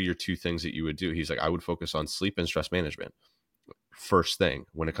said, what are your 2 things that you would do? He's like, I would focus on sleep and stress management first thing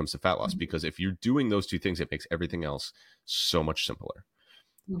when it comes to fat loss, because if you're doing those 2 things, it makes everything else so much simpler.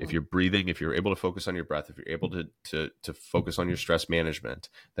 Mm-hmm. If you're breathing, if you're able to focus on your breath, if you're able to focus on your stress management,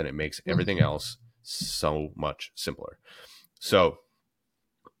 then it makes everything else so much simpler. So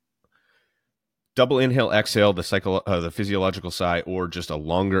double inhale, exhale, the physiological side, or just a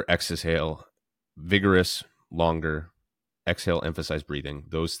longer exhale, vigorous, longer exhale, emphasize breathing.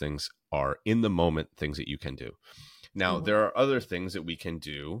 Those things are in the moment things that you can do. Now, there are other things that we can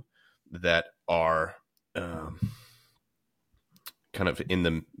do that are kind of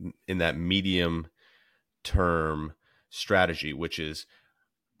in that medium term strategy, which is,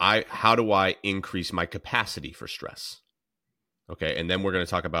 how do I increase my capacity for stress? Okay, and then we're going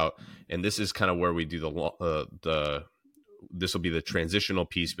to talk about, and this is kind of where we do this will be the transitional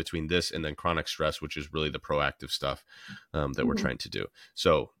piece between this and then chronic stress, which is really the proactive stuff that we're trying to do.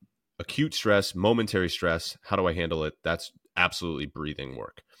 So acute stress, momentary stress, how do I handle it? That's absolutely breathing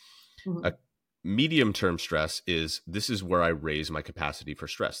work. Mm-hmm. A medium-term stress this is where I raise my capacity for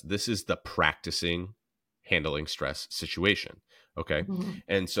stress. This is the practicing handling stress situation. Okay. Mm-hmm.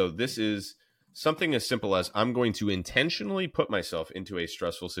 And so this is something as simple as, I'm going to intentionally put myself into a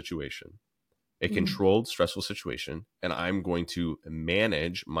stressful situation, a controlled stressful situation, and I'm going to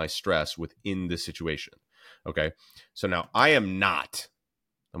manage my stress within this situation. Okay. So now I'm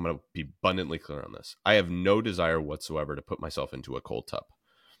going to be abundantly clear on this. I have no desire whatsoever to put myself into a cold tub.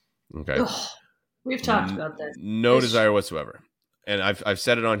 Okay. Ugh, we've talked about this. No desire whatsoever. And I've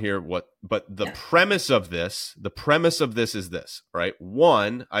said it on here, but the premise of this is this, right?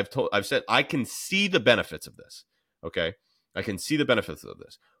 One, I've said, I can see the benefits of this. Okay. I can see the benefits of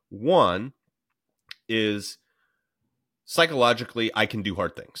this. One is, psychologically, I can do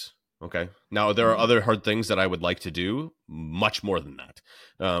hard things. Okay. Now, there are other hard things that I would like to do, much more than that.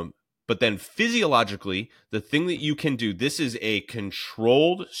 But then physiologically, the thing that you can do, this is a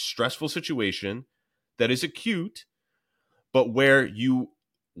controlled, stressful situation that is acute, but where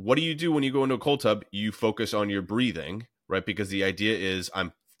what do you do when you go into a cold tub? You focus on your breathing, right? Because the idea is,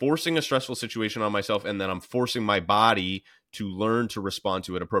 I'm forcing a stressful situation on myself, and then I'm forcing my body to learn to respond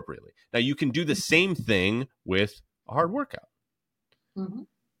to it appropriately. Now, you can do the same thing with a hard workout. Mm-hmm.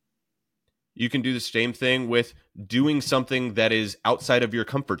 You can do the same thing with doing something that is outside of your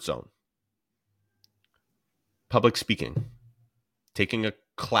comfort zone. Public speaking, taking a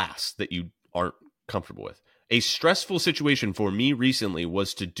class that you aren't comfortable with. A stressful situation for me recently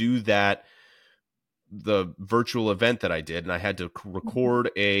was to do the virtual event that I did, and I had to record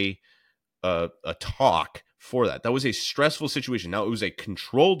a talk for that. That was a stressful situation. Now, it was a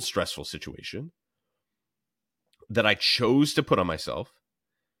controlled stressful situation that I chose to put on myself,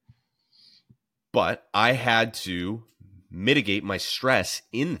 but I had to mitigate my stress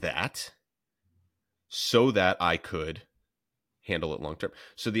in that so that I could handle it long term.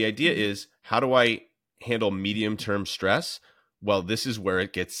 So the idea is, how do I handle medium term stress? Well, this is where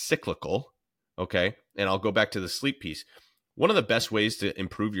it gets cyclical. Okay. And I'll go back to the sleep piece. One of the best ways to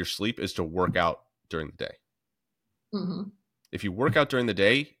improve your sleep is to work out during the day. Mm-hmm. If you work out during the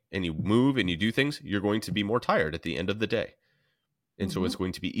day and you move and you do things, you're going to be more tired at the end of the day. And so it's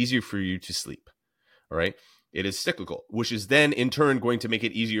going to be easier for you to sleep. All right. It is cyclical, which is then in turn going to make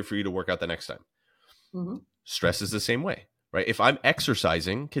it easier for you to work out the next time. Mm-hmm. Stress is the same way, right? If I'm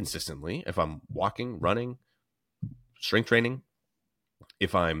exercising consistently, if I'm walking, running, strength training,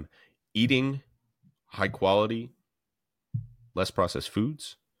 if I'm eating high quality, less processed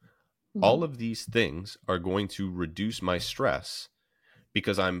foods, all of these things are going to reduce my stress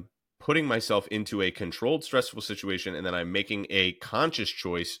because I'm putting myself into a controlled, stressful situation, and then I'm making a conscious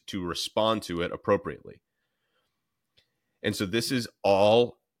choice to respond to it appropriately. And so this is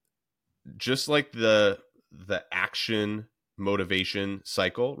all just like the action motivation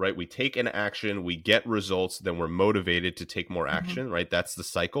cycle, right? We take an action, we get results, then we're motivated to take more action, right? That's the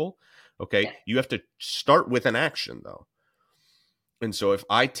cycle. Okay. Yeah. You have to start with an action though. And so if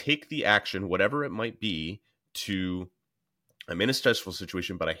I take the action, whatever it might be, I'm in a stressful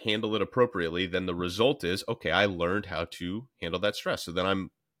situation, but I handle it appropriately, then the result is, okay, I learned how to handle that stress. So then I'm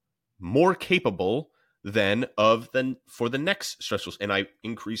more capable for the next stressful, and I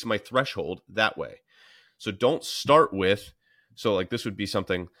increase my threshold that way. So don't start with, so like this would be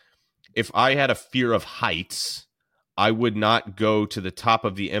something, if I had a fear of heights, I would not go to the top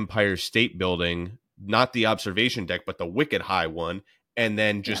of the Empire State Building, not the observation deck, but the wicked high one, and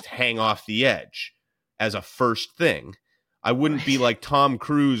then just hang off the edge as a first thing. I wouldn't be like Tom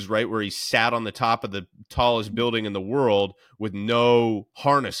Cruise, right, where he sat on the top of the tallest building in the world with no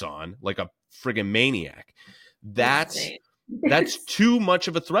harness on, like a friggin' maniac. That's too much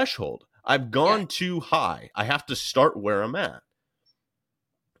of a threshold. I've gone too high. I have to start where I'm at.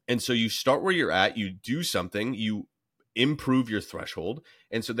 And so you start where you're at, you do something, you improve your threshold,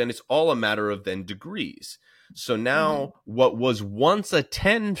 and so then it's all a matter of then degrees. So now what was once a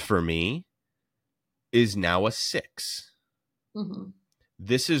 10 for me is now a 6.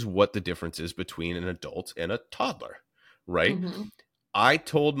 This is what the difference is between an adult and a toddler, right? I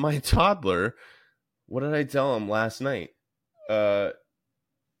told my toddler, what did I tell him last night? It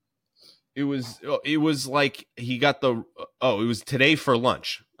was like he got it was today for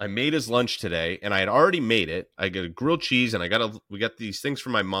lunch. I made his lunch today, and I had already made it. I got a grilled cheese, and we got these things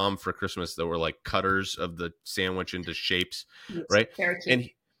from my mom for Christmas that were like cutters of the sandwich into shapes, right? And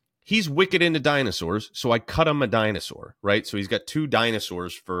he's wicked into dinosaurs, so I cut him a dinosaur, right? So he's got 2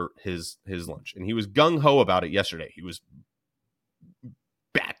 dinosaurs for his lunch, and he was gung-ho about it yesterday. He was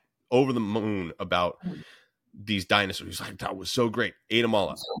bat over the moon about these dinosaurs. He's like, that was so great. Ate them all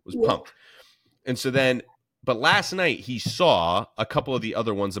up. Was pumped. And so then, but last night he saw a couple of the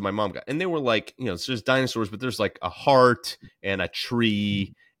other ones that my mom got, and they were like, it's just dinosaurs, but there's like a heart and a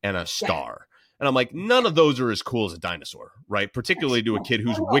tree and a star. And I'm like, none of those are as cool as a dinosaur, right? Particularly to a kid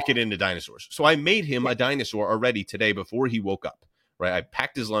who's wicked into dinosaurs. So I made him a dinosaur already today before he woke up, right? I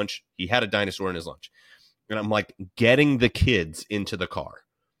packed his lunch. He had a dinosaur in his lunch. And I'm like getting the kids into the car.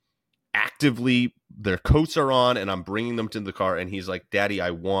 Actively, their coats are on, and I'm bringing them to the car. And he's like, Daddy, I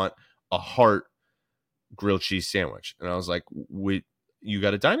want a heart grilled cheese sandwich. And I was like, you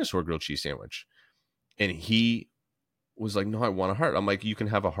got a dinosaur grilled cheese sandwich? And he was like, no, I want a heart. I'm like, you can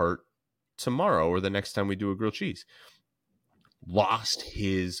have a heart tomorrow or the next time we do a grilled cheese. Lost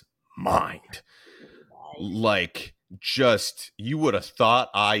his mind. Like, just, you would have thought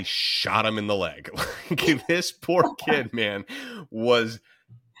I shot him in the leg. Like, this poor kid, man, was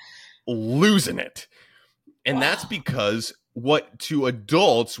losing it. And that's because what to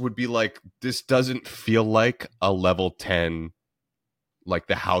adults would be like, this doesn't feel like a level 10, like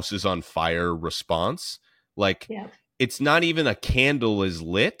the house is on fire response. Like, it's not even a candle is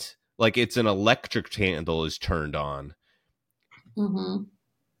lit. Like, it's an electric candle is turned on.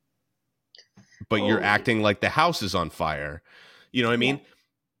 But you're acting like the house is on fire. You know what I mean?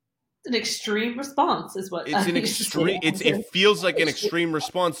 It's an extreme response is what it's an extreme. It feels like an extreme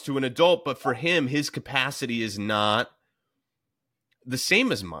response to an adult, but for him, his capacity is not the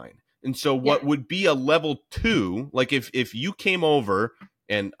same as mine. And so what would be a level 2, like if you came over,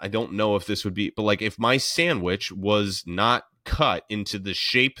 and I don't know if this would be, but like if my sandwich was not cut into the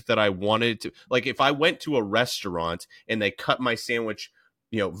shape that I wanted to, like if I went to a restaurant and they cut my sandwich,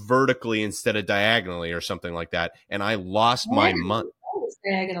 vertically instead of diagonally or something like that, and I lost my mind.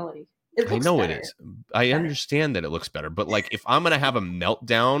 Diagonally. I know better. It is. I understand that it looks better, but like if I'm going to have a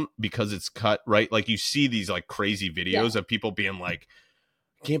meltdown because it's cut right, like you see these like crazy videos of people being like,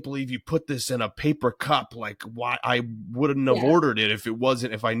 I can't believe you put this in a paper cup. Like, why? I wouldn't have ordered it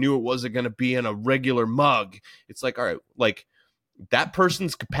if I knew it wasn't going to be in a regular mug. It's like, all right, like that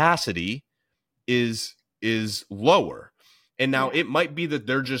person's capacity is lower. And now it might be that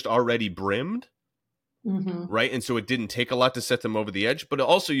they're just already brimmed. Right. And so it didn't take a lot to set them over the edge, but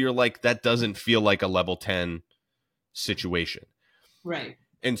also you're like, that doesn't feel like a level 10 situation. Right.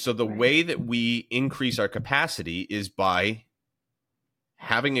 And so the way that we increase our capacity is by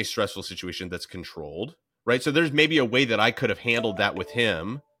having a stressful situation that's controlled. Right. So there's maybe a way that I could have handled that with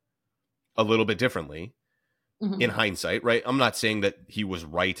him a little bit differently in hindsight. Right. I'm not saying that he was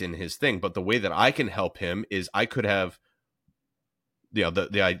right in his thing, but the way that I can help him is I could have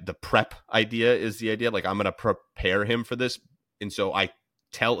the prep idea is the idea. Like, I'm going to prepare him for this. And so I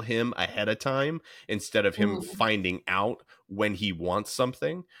tell him ahead of time instead of him finding out when he wants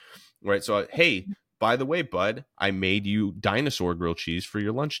something. Right. So, hey, by the way, bud, I made you dinosaur grilled cheese for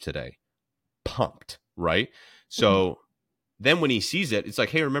your lunch today. Pumped. Right. So then when he sees it, it's like,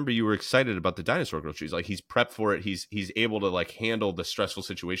 hey, remember you were excited about the dinosaur grilled cheese. Like, he's prepped for it. He's able to like handle the stressful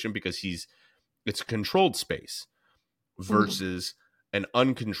situation because it's a controlled space versus an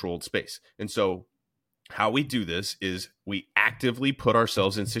uncontrolled space. And so how we do this is we actively put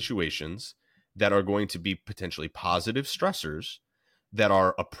ourselves in situations that are going to be potentially positive stressors that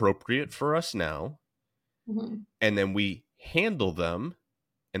are appropriate for us now. And then we handle them,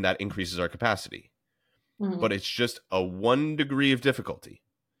 and that increases our capacity. But it's just a 1 degree of difficulty.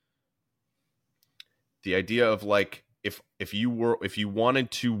 The idea of like, if you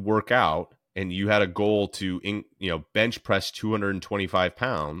wanted to work out and you had a goal to bench press 225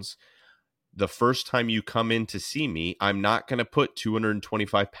 pounds, the first time you come in to see me, I'm not going to put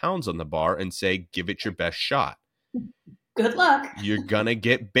 225 pounds on the bar and say, give it your best shot. Good luck. You're going to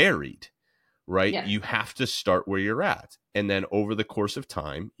get buried, right? Yeah. You have to start where you're at. And then over the course of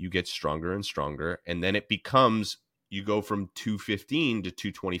time, you get stronger and stronger. And then it becomes, you go from 215 to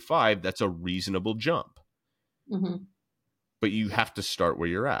 225. That's a reasonable jump. But you have to start where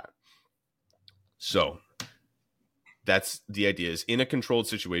you're at. So that's the idea, is in a controlled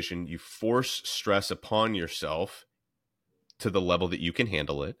situation, you force stress upon yourself to the level that you can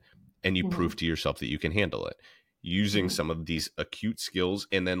handle it. And you prove to yourself that you can handle it using some of these acute skills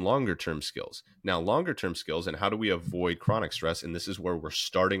and then longer term skills. Now, longer term skills, and how do we avoid chronic stress? And this is where we're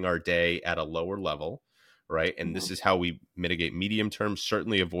starting our day at a lower level, right? And this is how we mitigate medium term,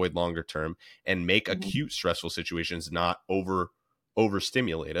 certainly avoid longer term, and make acute stressful situations not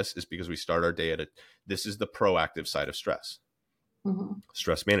overstimulate us, is because we start our day this is the proactive side of stress,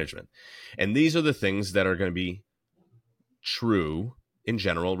 stress management. And these are the things that are going to be true in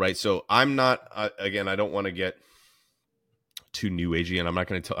general, right? So I'm not, again, I don't want to get too new agey, and I'm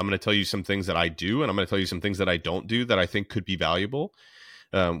going to tell you some things that I do, and I'm going to tell you some things that I don't do that I think could be valuable,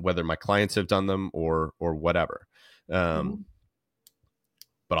 whether my clients have done them or whatever. But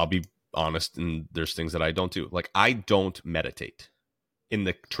I'll be honest, and there's things that I don't do. Like, I don't meditate in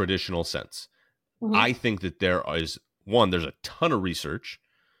the traditional sense. I think that there's a ton of research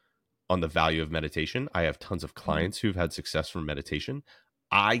on the value of meditation. I have tons of clients who've had success from meditation.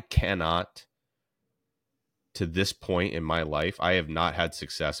 I cannot, to this point in my life, I have not had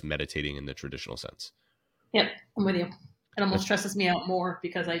success meditating in the traditional sense. Yep, I'm with you. It almost stresses me out more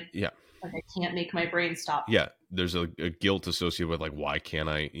because I can't make my brain stop. Yeah, there's a guilt associated with like, why can't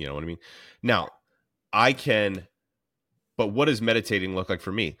I? You know what I mean? Now, I can, but what does meditating look like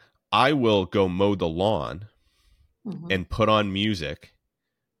for me? I will go mow the lawn and put on music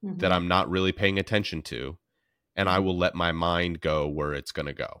that I'm not really paying attention to, and I will let my mind go where it's going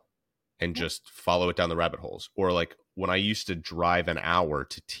to go and just follow it down the rabbit holes. Or like when I used to drive an hour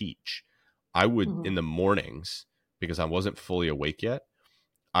to teach, I would in the mornings, because I wasn't fully awake yet,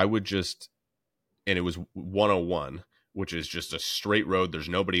 I would just, and it was 101, which is just a straight road. There's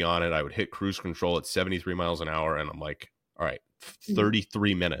nobody on it. I would hit cruise control at 73 miles an hour. And I'm like, all right,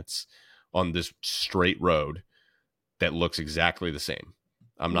 33 minutes on this straight road that looks exactly the same.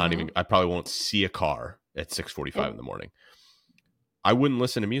 I probably won't see a car at 6:45 in the morning. I wouldn't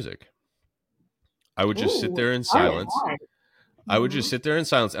listen to music. I would just sit there in silence. I would just sit there in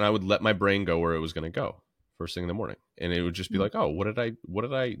silence, and I would let my brain go where it was going to go first thing in the morning. And it would just be like, oh, what did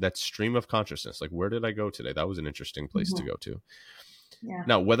I, that stream of consciousness, like, where did I go today? That was an interesting place to go to. Yeah.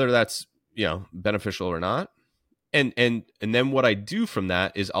 Now, whether that's, beneficial or not. And then what I do from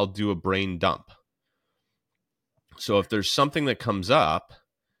that is I'll do a brain dump. So if there's something that comes up,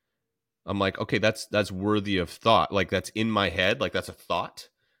 I'm like, okay, that's worthy of thought. Like, that's in my head. Like, that's a thought.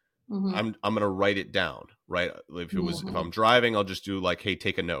 I'm going to write it down, right? If I'm driving, I'll just do like, hey,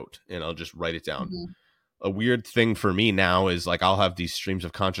 take a note, and I'll just write it down. A weird thing for me now is like, I'll have these streams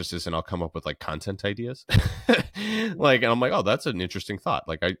of consciousness and I'll come up with like content ideas. Like, and I'm like, oh, that's an interesting thought.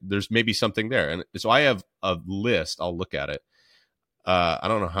 Like, there's maybe something there. And so I have a list. I'll look at it. I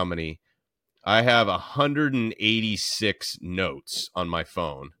don't know how many. I have 186 notes on my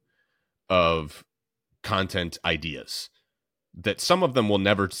phone of content ideas that some of them will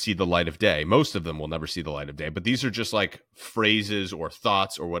never see the light of day. Most of them will never see the light of day, but these are just like phrases or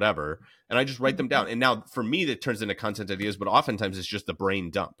thoughts or whatever. And I just write them down. And now for me, that turns into content ideas, but oftentimes it's just the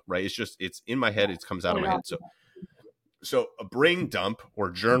brain dump, right? It's in my head. It comes out of my head. So a brain dump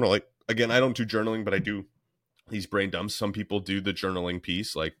or journaling, again, I don't do journaling, but I do these brain dumps. Some people do the journaling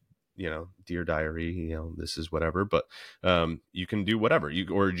piece. Like, dear diary, this is whatever, but you can do whatever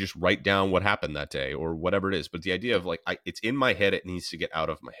or just write down what happened that day or whatever it is. But the idea of like, it's in my head, it needs to get out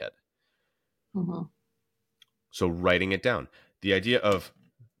of my head. Mm-hmm. So writing it down, the idea of,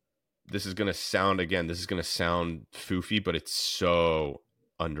 this is going to sound foofy, but it's so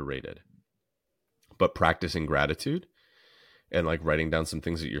underrated. But practicing gratitude and like writing down some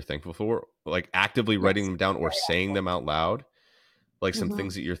things that you're thankful for, like actively writing them down or saying them out loud, like some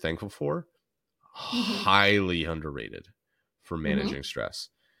things that you're thankful for, highly underrated for managing stress.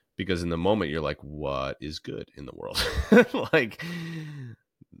 Because in the moment you're like, what is good in the world? Like,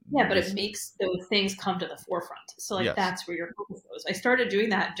 yeah, but it makes those things come to the forefront. So like, yes, that's where your focus goes. I started doing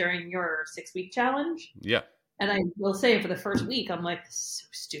that during your 6-week challenge. Yeah. And I will say for the first week, I'm like, this is so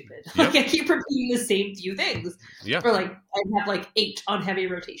stupid. Yep. Like I keep repeating the same few things. Yeah. Or like I have like 8 on heavy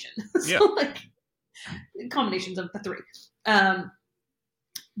rotation. So like combinations of the 3.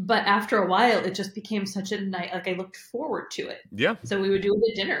 But after a while, it just became such a night. Like I looked forward to it. Yeah. So we would do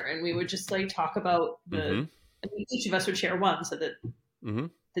it at dinner, and we would just like talk about the. I mean, each of us would share one, so that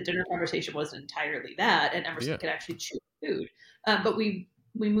the dinner conversation wasn't entirely that, and Emerson could actually choose food. But we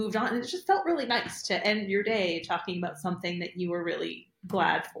moved on, and it just felt really nice to end your day talking about something that you were really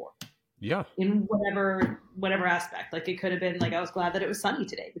glad for. Yeah. In whatever aspect. Like it could have been like, I was glad that it was sunny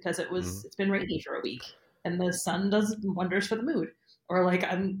today because it's been rainy for a week, and the sun does wonders for the mood. Or like,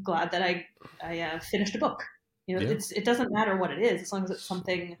 I'm glad that I finished a book. It doesn't matter what it is, as long as it's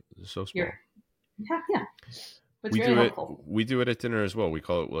something so small. Yeah. It's very helpful. We do it at dinner as well. We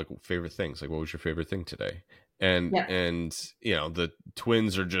call it like favorite things. Like, what was your favorite thing today? And the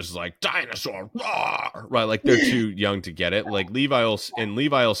twins are just like dinosaur, right? Like they're too young to get it. Like Levi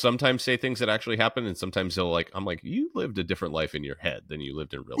will sometimes say things that actually happen, and sometimes I'm like, you lived a different life in your head than you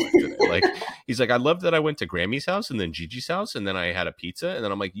lived in real life today. Like he's like, I love that I went to Grammy's house and then Gigi's house, and then I had a pizza, and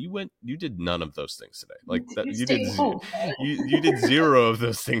then I'm like, you did none of those things today. Like that, you did 0 of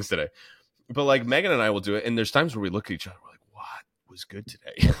those things today. But like Megan and I will do it, and there's times where we look at each other, we're like, what was good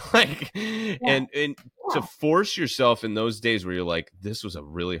today? Like, and to force yourself in those days where you're like, this was a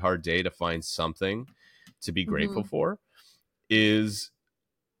really hard day, to find something to be grateful for is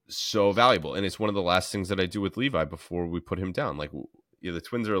so valuable. And it's one of the last things that I do with Levi before we put him down. Like, the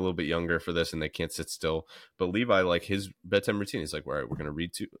twins are a little bit younger for this and they can't sit still, but Levi, like his bedtime routine is like, all right, we're going to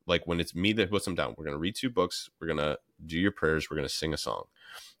read 2, like when it's me that puts him down, we're going to read 2 books. We're going to do your prayers. We're going to sing a song.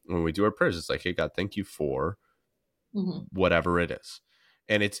 When we do our prayers, it's like, hey God, thank you for whatever it is.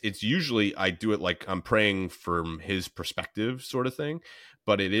 And it's usually, I do it like I'm praying from his perspective sort of thing,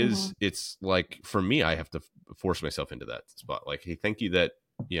 but it's like, for me, I have to force myself into that spot. Like, hey, thank you that,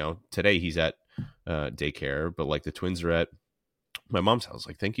 today he's at daycare, but like the twins are at my mom's house.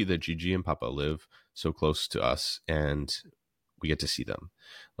 Like, thank you that Gigi and Papa live so close to us and we get to see them.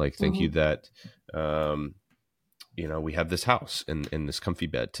 Like, thank you that, we have this house and this comfy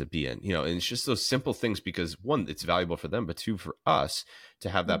bed to be in, and it's just those simple things, because 1, it's valuable for them, but 2, for us to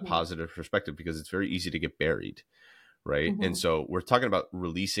have that positive perspective, because it's very easy to get buried. Right. And so we're talking about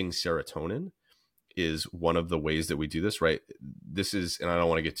releasing serotonin is one of the ways that we do this. Right. This is, and I don't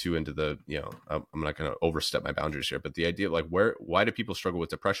want to get too into the, I'm not going to overstep my boundaries here, but the idea of like, why do people struggle with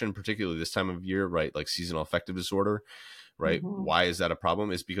depression, particularly this time of year, right? Like seasonal affective disorder. Right. Why is that a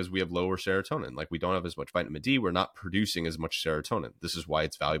problem? Is because we have lower serotonin. Like we don't have as much vitamin D. We're not producing as much serotonin. This is why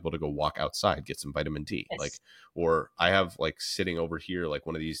it's valuable to go walk outside, get some vitamin D. Yes. Like, or I have like sitting over here, like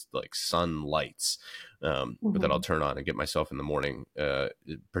one of these like sun lights that I'll turn on and get myself in the morning,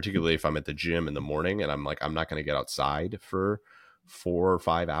 particularly if I'm at the gym in the morning and I'm like, I'm not going to get outside for 4 or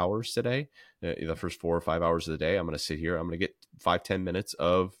 5 hours today. The first 4 or 5 hours of the day, I'm going to sit here. I'm going to get 5-10 minutes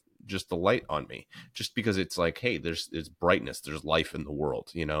of just the light on me, just because it's like, hey, there's brightness, there's life in the world,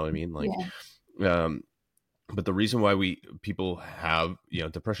 you know what I mean? Like, but the reason why people have,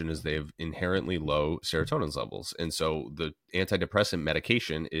 depression is they have inherently low serotonin levels. And so the antidepressant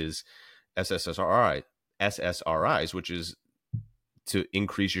medication is SSRIs, which is to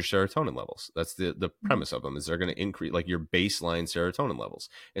increase your serotonin levels. That's the premise of them, is they're going to increase like your baseline serotonin levels.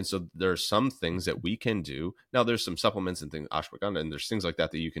 And so there are some things that we can do. Now there's some supplements and things, ashwagandha, and there's things like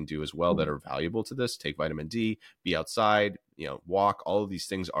that you can do as well that are valuable to this. Take vitamin D, be outside, walk. All of these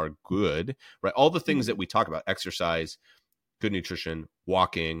things are good, right? All the things that we talk about, exercise, good nutrition,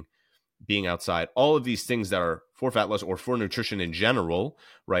 walking, being outside, all of these things that are for fat loss or for nutrition in general,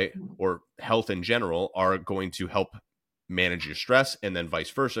 right? Or health in general, are going to help manage your stress, and then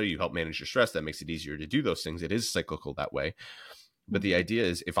vice versa. You help manage your stress, that makes it easier to do those things. It is cyclical that way. But the idea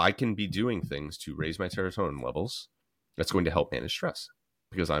is, if I can be doing things to raise my serotonin levels, that's going to help manage stress,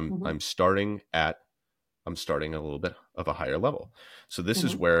 because I'm starting at I'm starting a little bit of a higher level. So this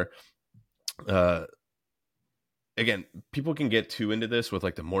is Mm-hmm. where, again, people can get too into this with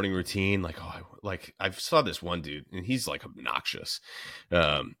like the morning routine. Like, like I saw this one dude and he's like obnoxious.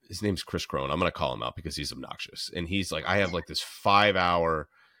 His name's Chris Crone. I'm going to call him out because he's obnoxious. And he's like, I have like this 5 hour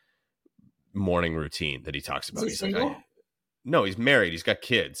morning routine that he talks Is about. he He's like, single? no, he's married. He's got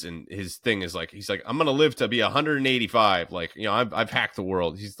kids. And his thing is like, he's like, I'm going to live to be 185. Like, you know, I've hacked the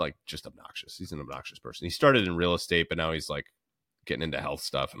world. He's like just obnoxious. He's an obnoxious person. He started in real estate, but now he's like getting into health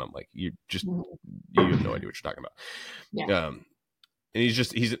stuff. And I'm like, you have no idea what you're talking about. Yeah. And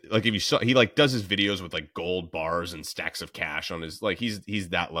he's like, if you saw, he like does his videos with like gold bars and stacks of cash on his, like, he's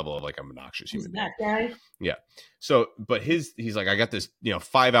that level of like obnoxious human being. That guy. Yeah. So, but he's like, I got this,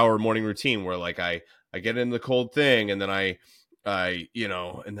 5 hour morning routine where like I get in the cold thing and then I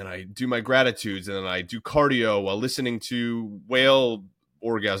and then I do my gratitudes and then I do cardio while listening to whale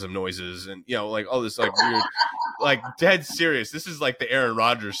orgasm noises and, like all this like weird, like dead serious. This is like the Aaron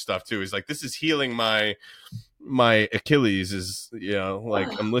Rodgers stuff too. He's like, this is healing my Achilles is, like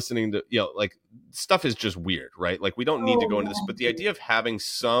I'm listening to, like stuff is just weird, right? Like we don't need to go into this, but the idea of having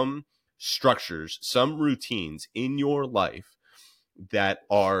some structures, some routines in your life that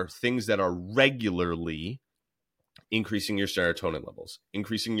are things that are regularly increasing your serotonin levels,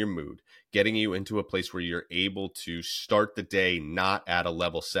 increasing your mood, getting you into a place where you're able to start the day not at a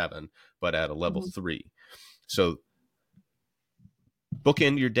level 7, but at a level 3. So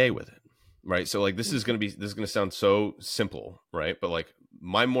bookend your day with it. Right. So like, this is going to sound so simple, right? But like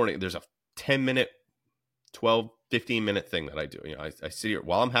my morning, there's a 10-minute, 12, 15-minute thing that I do. I sit here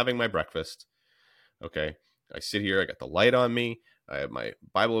while I'm having my breakfast. Okay. I sit here, I got the light on me. I have my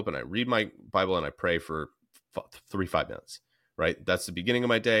Bible open. I read my Bible and I pray for 5 minutes, right? That's the beginning of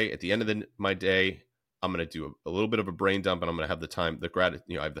my day. At the end of my day, I'm going to do a little bit of a brain dump and I'm going to have the time, the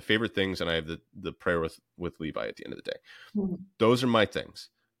gratitude, I have the favorite things and I have the prayer with Levi at the end of the day. Mm-hmm. Those are my things.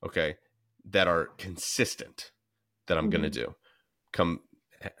 Okay. That are consistent that I'm going to do. Come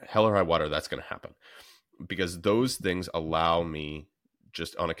hell or high water, that's going to happen. Because those things allow me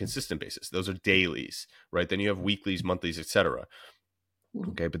just on a consistent basis. Those are dailies, right? Then you have weeklies, monthlies, etc.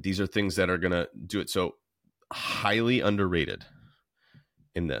 Okay, but these are things that are going to do it. So highly underrated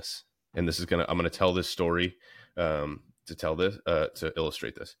in this. And this is I'm going to tell this story to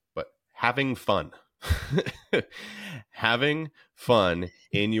illustrate this. But having fun. Having fun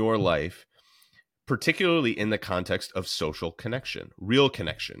in your life, particularly in the context of social connection, real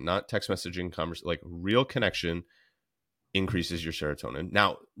connection, not text messaging, like real connection increases your serotonin.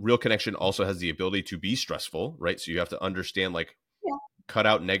 Now, real connection also has the ability to be stressful, right? So you have to understand, like, cut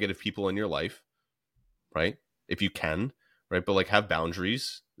out negative people in your life, right? If you can, right? But like have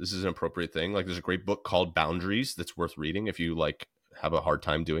boundaries. This is an appropriate thing. Like there's a great book called Boundaries that's worth reading if you like have a hard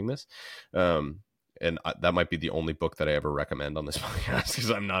time doing this. And that might be the only book that I ever recommend on this podcast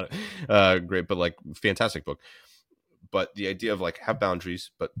because I'm not great, but like fantastic book. But the idea of like have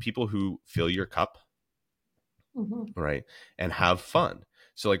boundaries, but people who fill your cup, right, and have fun.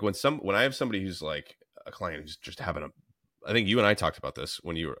 So like when I have somebody who's like a client who's just having I think you and I talked about this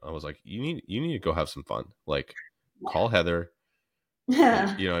when I was like, you need to go have some fun. Like call Heather.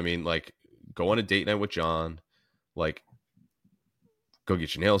 Yeah. You know what I mean? Like go on a date night with John. Like go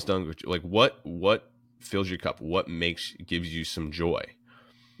get your nails done. Like what fills your cup? What gives you some joy?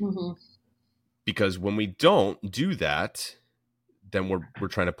 Because when we don't do that, then we're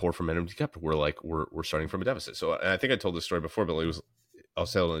trying to pour from an empty cup. We're like we're starting from a deficit. So and I think I told this story before, but I'll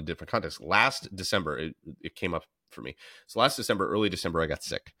say it in a different context. Last December, it came up for me. So last December, early December, I got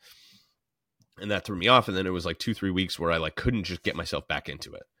sick, and that threw me off. And then it was like 2-3 weeks where I like couldn't just get myself back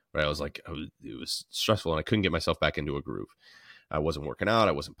into it. Right? I was like, it was stressful, and I couldn't get myself back into a groove. I wasn't working out.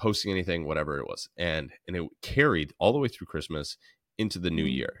 I wasn't posting anything, whatever it was. And it carried all the way through Christmas into the new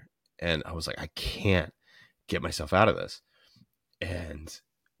year. And I was like, I can't get myself out of this. And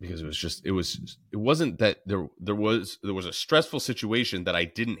because it wasn't that there was a stressful situation that I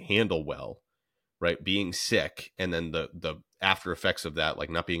didn't handle well, right? Being sick. And then the after effects of that, like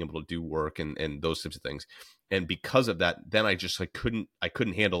not being able to do work and those types of things. And because of that, then I just like couldn't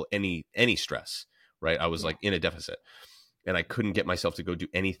handle any stress, right? I was like in a deficit. And I couldn't get myself to go do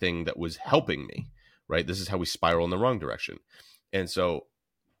anything that was helping me, right? This is how we spiral in the wrong direction. And so it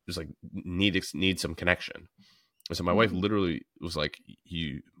was like, need some connection. And so my wife literally was like,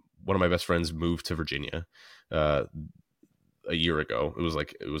 one of my best friends moved to Virginia a year ago. It was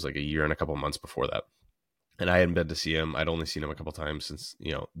like a year and a couple of months before that. And I hadn't been to see him. I'd only seen him a couple of times since,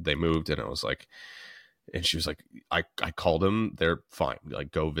 they moved. And I was like, and she was like, I called them. They're fine.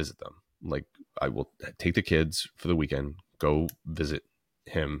 Like, go visit them. Like, I will take the kids for the weekend, go visit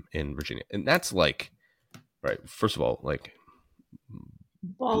him in Virginia. And that's like right? First of all, like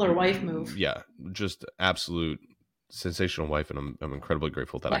baller wife move. Yeah, just absolute sensational wife, and I'm incredibly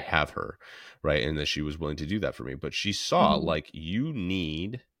grateful that I have her, right, and that she was willing to do that for me. But she saw like you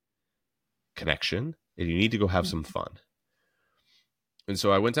need connection and you need to go have some fun. And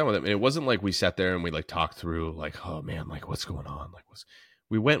so I went down with him, and it wasn't like we sat there and we like talked through like, oh man, like what's going on, like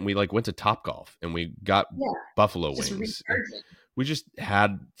we went to Top Golf and we got buffalo wings. We just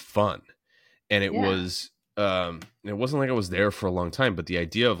had fun, and it wasn't like I was there for a long time, but the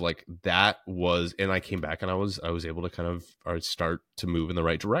idea of like that was, and I came back and I was able to kind of start to move in the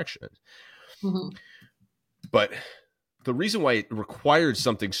right direction. But the reason why it required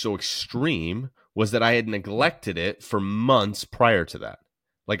something so extreme was that I had neglected it for months prior to that.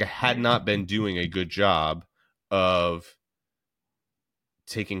 Like I had not been doing a good job of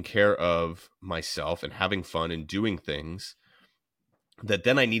taking care of myself and having fun and doing things, that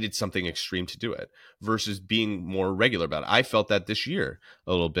then I needed something extreme to do it versus being more regular about it. I felt that this year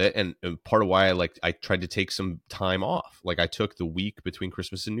a little bit. And part of why I tried to take some time off. Like I took the week between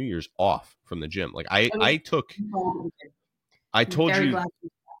Christmas and New Year's off from the gym. Like I told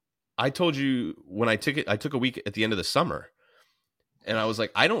you when I took a week at the end of the summer, and I was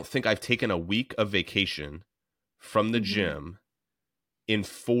like, I don't think I've taken a week of vacation from the gym in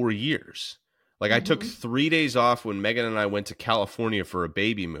 4 years. Like I took 3 days off when Megan and I went to California for a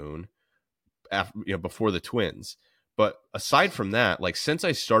baby moon after, before the twins. But aside from that, like since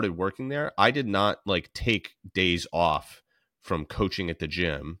I started working there, I did not like take days off from coaching at the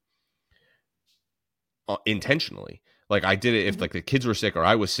gym intentionally. Like I did it if like the kids were sick or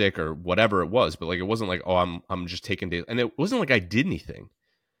I was sick or whatever it was, but like it wasn't like, oh, I'm just taking days. And it wasn't like I did anything.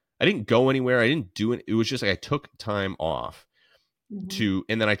 I didn't go anywhere. I didn't do it. It was just like I took time off and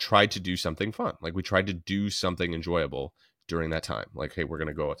then I tried to do something fun. Like we tried to do something enjoyable during that time. Like, hey, we're going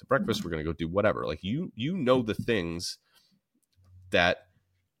to go out to breakfast. We're going to go do whatever. Like you know the things that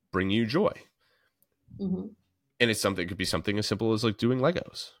bring you joy. And it could be something as simple as like doing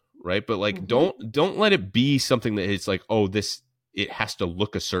Legos, right? But like don't let it be something that it's like, oh, it has to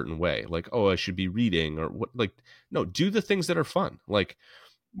look a certain way. Like, oh, I should be reading or what. Like, no, do the things that are fun. Like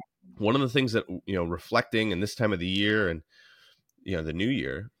one of the things that, reflecting in this time of the year and, the new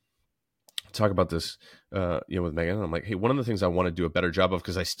year, talk about this, with Megan. And I'm like, hey, one of the things I want to do a better job of,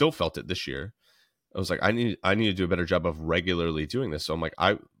 because I still felt it this year. I was like, I need to do a better job of regularly doing this. So I'm like,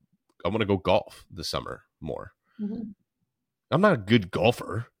 I want to go golf this summer more. I'm not a good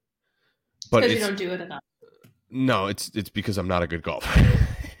golfer, but because you don't do it enough. No, it's because I'm not a good golfer.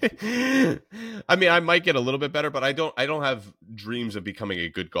 I mean, I might get a little bit better, but I don't have dreams of becoming a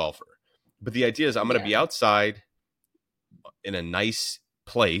good golfer. But the idea is I'm going to be outside in a nice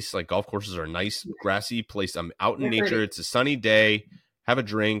place. Like golf courses are a nice grassy place. I'm out in nature. It's a sunny day. Have a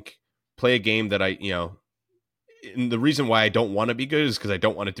drink. Play a game that and the reason why I don't want to be good is because I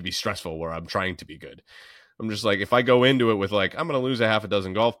don't want it to be stressful where I'm trying to be good. I'm just like, if I go into it with like, I'm going to lose a half a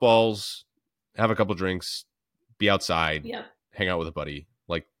dozen golf balls, have a couple drinks, be outside, hang out with a buddy,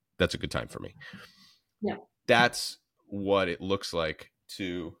 like that's a good time for me. Yeah. That's what it looks like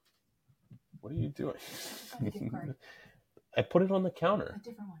to... What are you doing? I put it on the counter. A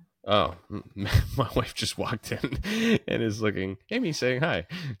different one. Oh, my wife just walked in and is looking, Amy saying hi.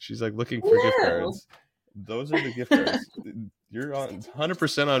 She's like looking for gift cards. Those are the gift cards. You're on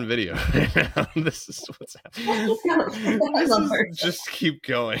 100% on video. This is what's happening. Just keep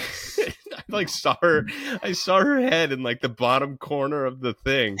going. I saw her head in like the bottom corner of the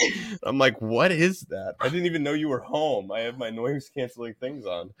thing. I'm like, what is that? I didn't even know you were home. I have my noise canceling things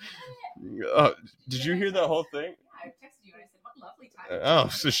on. Did you hear that whole thing? I texted you and I said, what lovely time. Oh,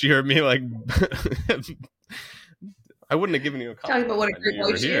 so she heard me like... I wouldn't have given you a Talking comment. about what a great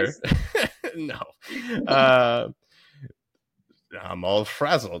boy she is. No. I'm all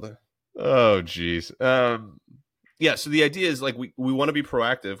frazzled. Oh, geez. Yeah, so the idea is like we want to be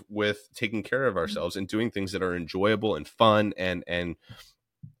proactive with taking care of ourselves and doing things that are enjoyable and fun and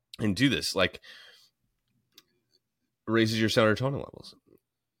do this. Like raises your serotonin levels.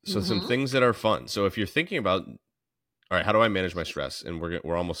 So some things that are fun. So if you're thinking about, all right, how do I manage my stress? And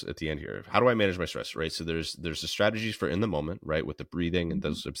we're almost at the end here. How do I manage my stress, right? So there's the strategies for in the moment, right, with the breathing and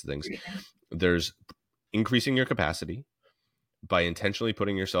those types of things. There's increasing your capacity by intentionally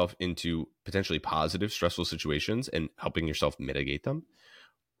putting yourself into potentially positive, stressful situations and helping yourself mitigate them.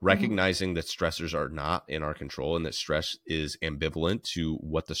 Recognizing that stressors are not in our control and that stress is ambivalent to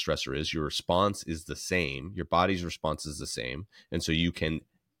what the stressor is. Your response is the same. Your body's response is the same. And so you can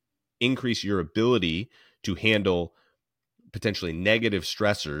increase your ability to handle potentially negative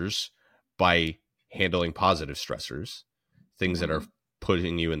stressors by handling positive stressors, things that are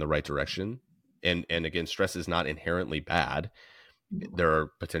putting you in the right direction. and again, stress is not inherently bad. There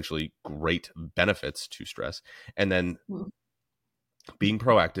are potentially great benefits to stress. And then being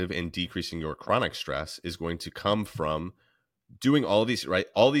proactive and decreasing your chronic stress is going to come from doing all of these, right?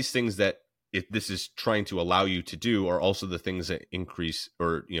 All these things that this is trying to allow you to do are also the things that increase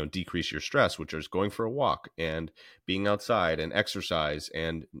or, decrease your stress, which is going for a walk and being outside and exercise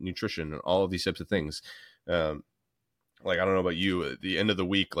and nutrition and all of these types of things. Like, I don't know about you, at the end of the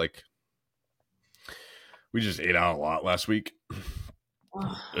week, like, we just ate out a lot last week.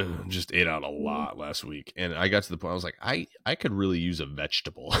 Just ate out a lot last week, and I got to the point I was like, I could really use a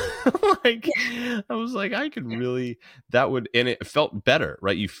vegetable. Like, I was like, I could really, that would, and it felt better,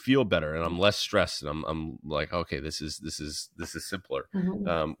 right? You feel better, and I'm less stressed, and I'm like, okay, this is simpler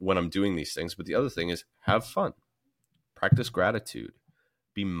when I'm doing these things. But the other thing is, have fun, practice gratitude,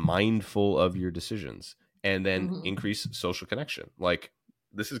 be mindful of your decisions, and then increase social connection. Like,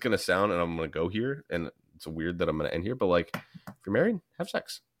 this is gonna sound, and I'm gonna go here, and it's weird that I'm going to end here, but like, if you're married, have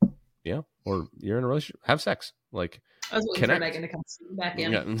sex, or you're in a relationship, have sex. Like, I was waiting for Megan to come back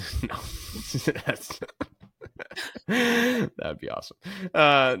in. Yeah, no, that'd be awesome.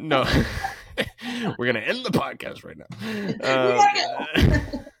 No, we're going to end the podcast right now.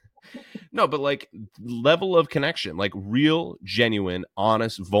 No, but like, level of connection, like real, genuine,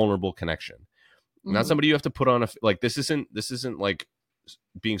 honest, vulnerable connection. Not somebody you have to put on like, this isn't like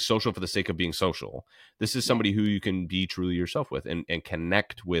being social for the sake of being social. This is somebody who you can be truly yourself with and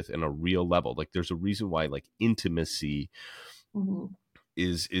connect with in a real level. Like, there's a reason why like intimacy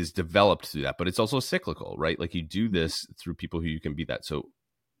is developed through that, but it's also cyclical, right? Like, you do this through people who you can be that. So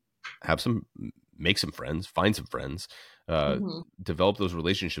make some friends, find some friends, develop those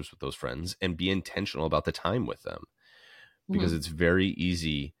relationships with those friends, and be intentional about the time with them, because it's very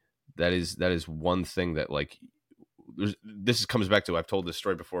easy. That is one thing that, like, this comes back to, I've told this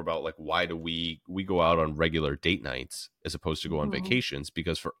story before about like, why do we go out on regular date nights as opposed to go on vacations?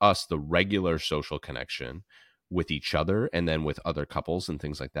 Because for us, the regular social connection with each other and then with other couples and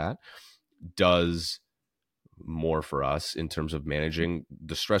things like that does more for us in terms of managing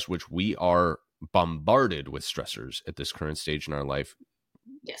the stress, which we are bombarded with stressors at this current stage in our life.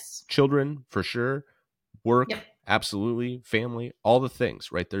 Yes. Children, for sure. Work, absolutely. Family, all the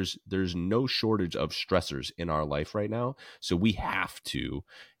things, right? There's no shortage of stressors in our life right now. So we have to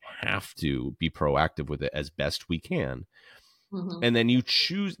be proactive with it as best we can. And then you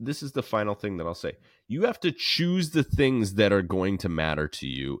choose, this is the final thing that I'll say. You have to choose the things that are going to matter to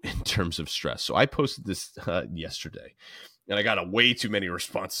you in terms of stress. So I posted this yesterday, and I got way too many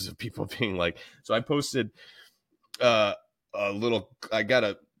responses of people being like, so I posted my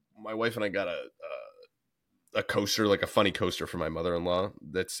wife and I got a coaster, like a funny coaster for my mother-in-law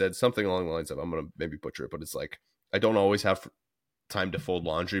that said something along the lines of, I'm going to maybe butcher it, but it's like, I don't always have time to fold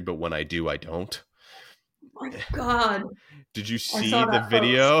laundry, but when I do, I don't. Oh my God. Did you see the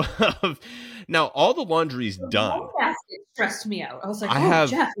video of, now all the laundry's done. The basket stressed me out. I was like,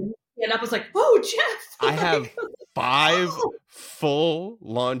 Jeff. And I was like, Jeff. I have 5 full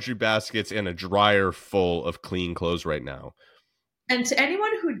laundry baskets and a dryer full of clean clothes right now. And to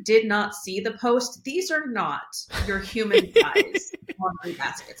anyone who did not see the post, these are not your human size laundry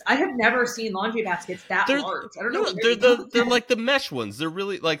baskets. I have never seen laundry baskets that large. I don't know. They're like the mesh ones. They're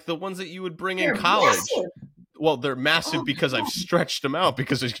really like the ones that you would bring in college. Massive. Well, they're massive because I've stretched them out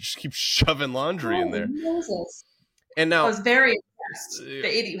because I just keep shoving laundry in there. Moses. And now I was very impressed that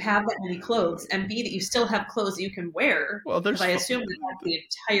A, that you have that many clothes, and B, that you still have clothes that you can wear. Well, because I assume that the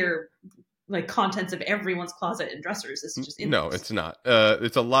entire contents of everyone's closet and dressers is just no, it's not.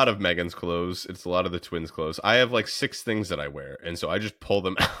 It's a lot of Megan's clothes. It's a lot of the twins' clothes. I have like 6 things that I wear, and so I just pull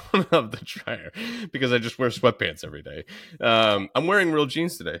them out of the dryer because I just wear sweatpants every day. I'm wearing real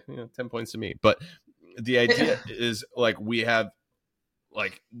jeans today. 10 points to me. But the idea is like, we have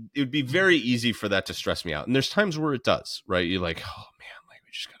like, it would be very easy for that to stress me out, and there's times where it does. Right? You're like, oh man, like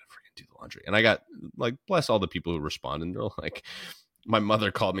we just gotta freaking do the laundry. And I got like, bless all the people who respond, and they're like, my mother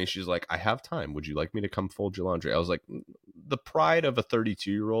called me. She's like, I have time. Would you like me to come fold your laundry? I was like, the pride of a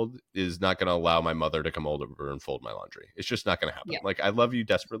 32-year-old is not going to allow my mother to come over and fold my laundry. It's just not going to happen. Yeah. Like, I love you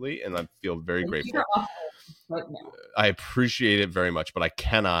desperately, and I feel very grateful. Right now. I appreciate it very much, but I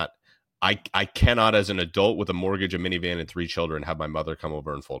cannot, as an adult with a mortgage, a minivan, and 3 children, have my mother come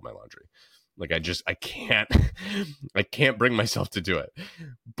over and fold my laundry. Like, I can't bring myself to do it.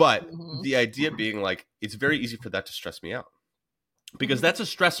 But the idea being like, it's very easy for that to stress me out. Because that's a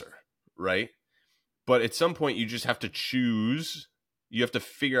stressor, right? But at some point, you just have to choose. You have to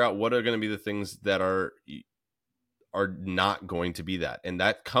figure out what are going to be the things that are not going to be that. And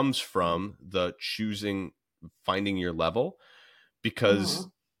that comes from the choosing, finding your level. Because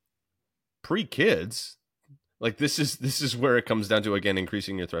pre-kids, like this is where it comes down to, again,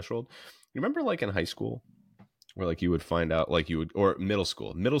 increasing your threshold. You remember like in high school where like you would find out, like you would, or middle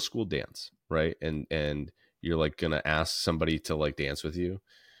school dance, right? And you're like gonna ask somebody to like dance with you,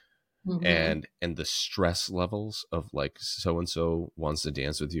 and the stress levels of like so and so wants to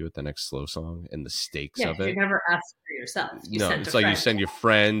dance with you at the next slow song, and the stakes of it. You never asked for yourself. It's like you send your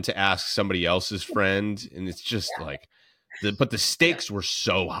friend to ask somebody else's friend, and it's just like but the stakes were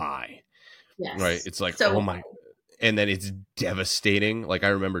so high. Yes. Right? It's like, so, oh my, and then it's devastating. Like I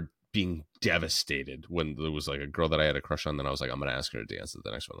remember being devastated when there was like a girl that I had a crush on. Then I was like, I'm gonna ask her to dance at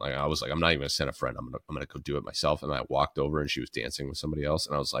the next one. Like I was like, I'm not even gonna send a friend. I'm gonna go do it myself. And I walked over and she was dancing with somebody else,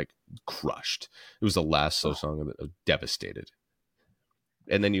 and I was like crushed. It was the last slow song, and I was devastated.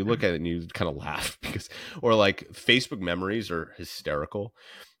 And then you look at it and you kind of laugh because, or like Facebook memories are hysterical.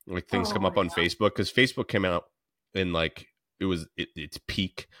 Like things come up on Facebook, because Facebook came out in like its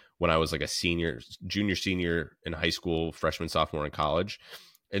peak when I was like a junior, senior in high school, freshman, sophomore in college.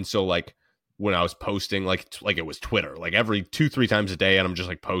 And so like when I was posting, like it was Twitter, like every 2-3 times a day, and I'm just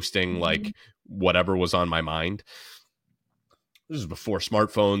like posting like whatever was on my mind. This is before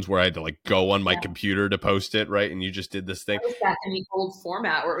smartphones where I had to like go on my computer to post it, right? And you just did this thing. That was back in the old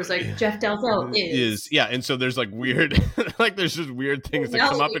format where it was like Jeff Dalzell is. Yeah, and so there's like weird, like there's just weird things that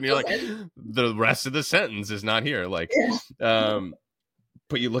come up, and you're like, the rest of the sentence is not here. Like,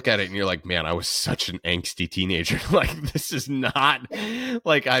 but you look at it and you're like, man, I was such an angsty teenager. Like, this is not,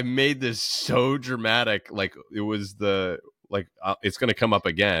 like, I made this so dramatic. Like, it was it's going to come up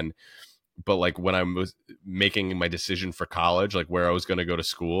again. But like when I was making my decision for college, like where I was going to go to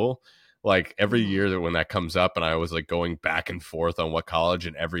school, like every year that when that comes up and I was like going back and forth on what college,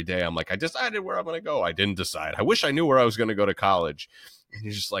 and every day I'm like, I decided where I'm going to go. I didn't decide. I wish I knew where I was going to go to college. And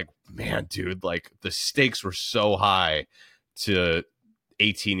you're just like, man, dude, like the stakes were so high to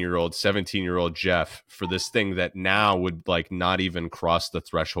 18-year-old, 17-year-old Jeff for this thing that now would like not even cross the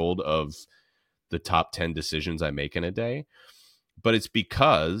threshold of the top 10 decisions I make in a day. But it's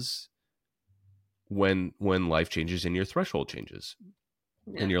because when life changes and your threshold changes,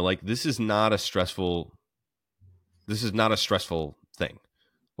 and you're like, this is not a stressful thing.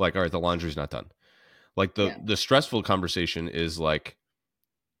 Like, all right, the laundry's not done. Like the stressful conversation is like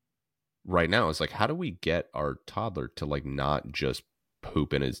right now, it's like, how do we get our toddler to like not just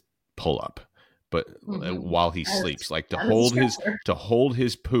poop in his pull up, but while he sleeps, like to hold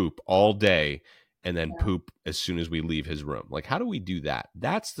his poop all day and then poop as soon as we leave his room. Like, how do we do that?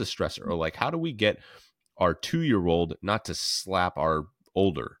 That's the stressor. Or like, how do we get our 2-year-old not to slap our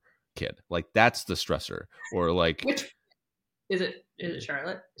older kid? Like, that's the stressor. Or like, which is it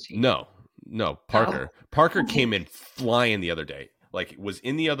Charlotte? No, Parker. Oh. Parker came in flying the other day. Like, was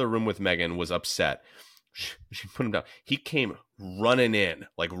in the other room with Megan, was upset. She put him down. He came running in,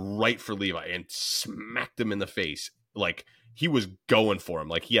 like right for Levi, and smacked him in the face. Like, he was going for him.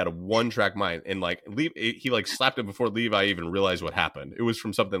 Like, he had a one-track mind, and like he like slapped him before Levi even realized what happened. It was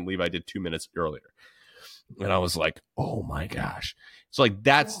from something Levi did 2 minutes earlier. And I was like, oh my gosh. So like,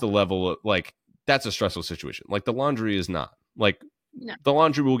 that's the level of like, that's a stressful situation. Like, the laundry is not. Like, the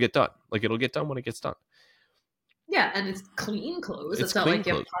laundry will get done. Like, it'll get done when it gets done. Yeah, and it's clean clothes. It's not like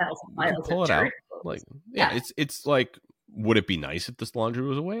you have piles and piles pull of it out. Clothes. Like, yeah, it's like, would it be nice if this laundry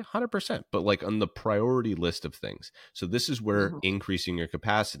was away? 100%. But like on the priority list of things. So this is where increasing your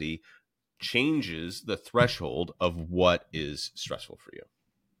capacity changes the threshold of what is stressful for you.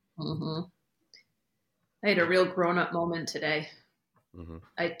 I had a real grown-up moment today.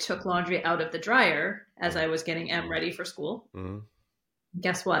 I took laundry out of the dryer as I was getting Em ready for school.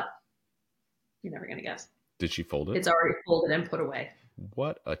 Guess what? You're never going to guess. Did she fold it? It's already folded and put away.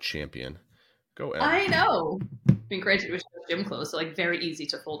 What a champion. Go, Em. I know. I mean, granted, it was gym clothes, so like very easy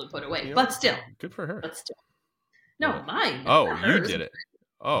to fold and put away. Yeah, but still. Good for her. But still. No, mine. Oh, you did it.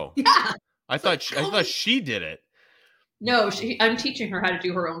 Oh. Yeah. I thought she did it. No, I'm teaching her how to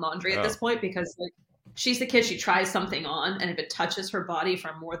do her own laundry at this point, because like, she's the kid, she tries something on, and if it touches her body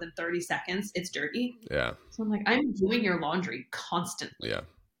for more than 30 seconds, it's dirty. Yeah. So I'm like, I'm doing your laundry constantly. Yeah.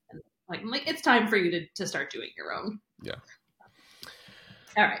 And I'm like, it's time for you to start doing your own. Yeah.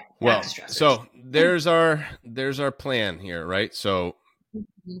 All right. Well, so there's our plan here, right? So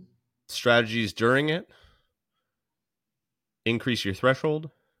strategies during it, increase your threshold,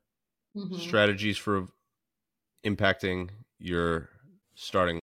 strategies for impacting your starting